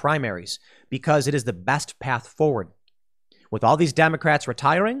and in your primaries, because it is the best path forward. With all these Democrats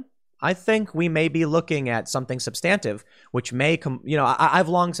retiring, I think we may be looking at something substantive, which may come, I've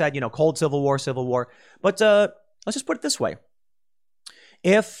long said, cold civil war, but let's just put it this way.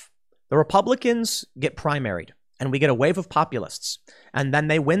 If the Republicans get primaried and we get a wave of populists and then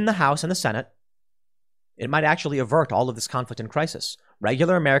they win the House and the Senate, it might actually avert all of this conflict and crisis.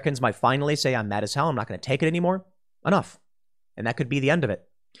 Regular Americans might finally say, I'm mad as hell. I'm not going to take it anymore. Enough. And that could be the end of it.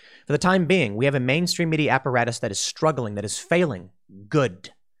 For the time being, we have a mainstream media apparatus that is struggling, that is failing.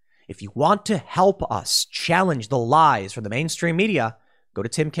 Good. If you want to help us challenge the lies from the mainstream media, go to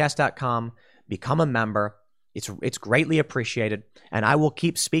timcast.com, become a member. It's greatly appreciated. And I will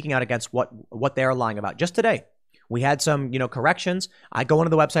keep speaking out against what they're lying about. Just today, we had some, corrections. I go onto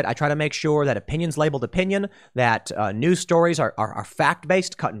the website. I try to make sure that opinion's labeled opinion, that news stories are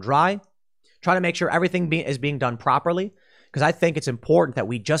fact-based, cut and dry. Try to make sure everything is being done properly, because I think it's important that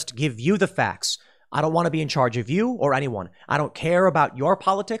we just give you the facts. I don't want to be in charge of you or anyone. I don't care about your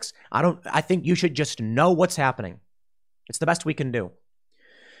politics. I think you should just know what's happening. It's the best we can do.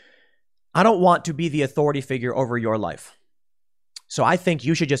 I don't want to be the authority figure over your life. So I think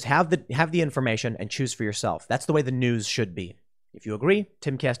you should just have the information and choose for yourself. That's the way the news should be. If you agree,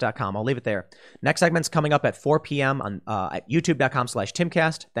 timcast.com. I'll leave it there. Next segment's coming up at 4 p.m. on at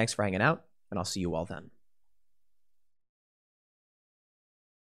youtube.com/timcast. Thanks for hanging out, and I'll see you all then.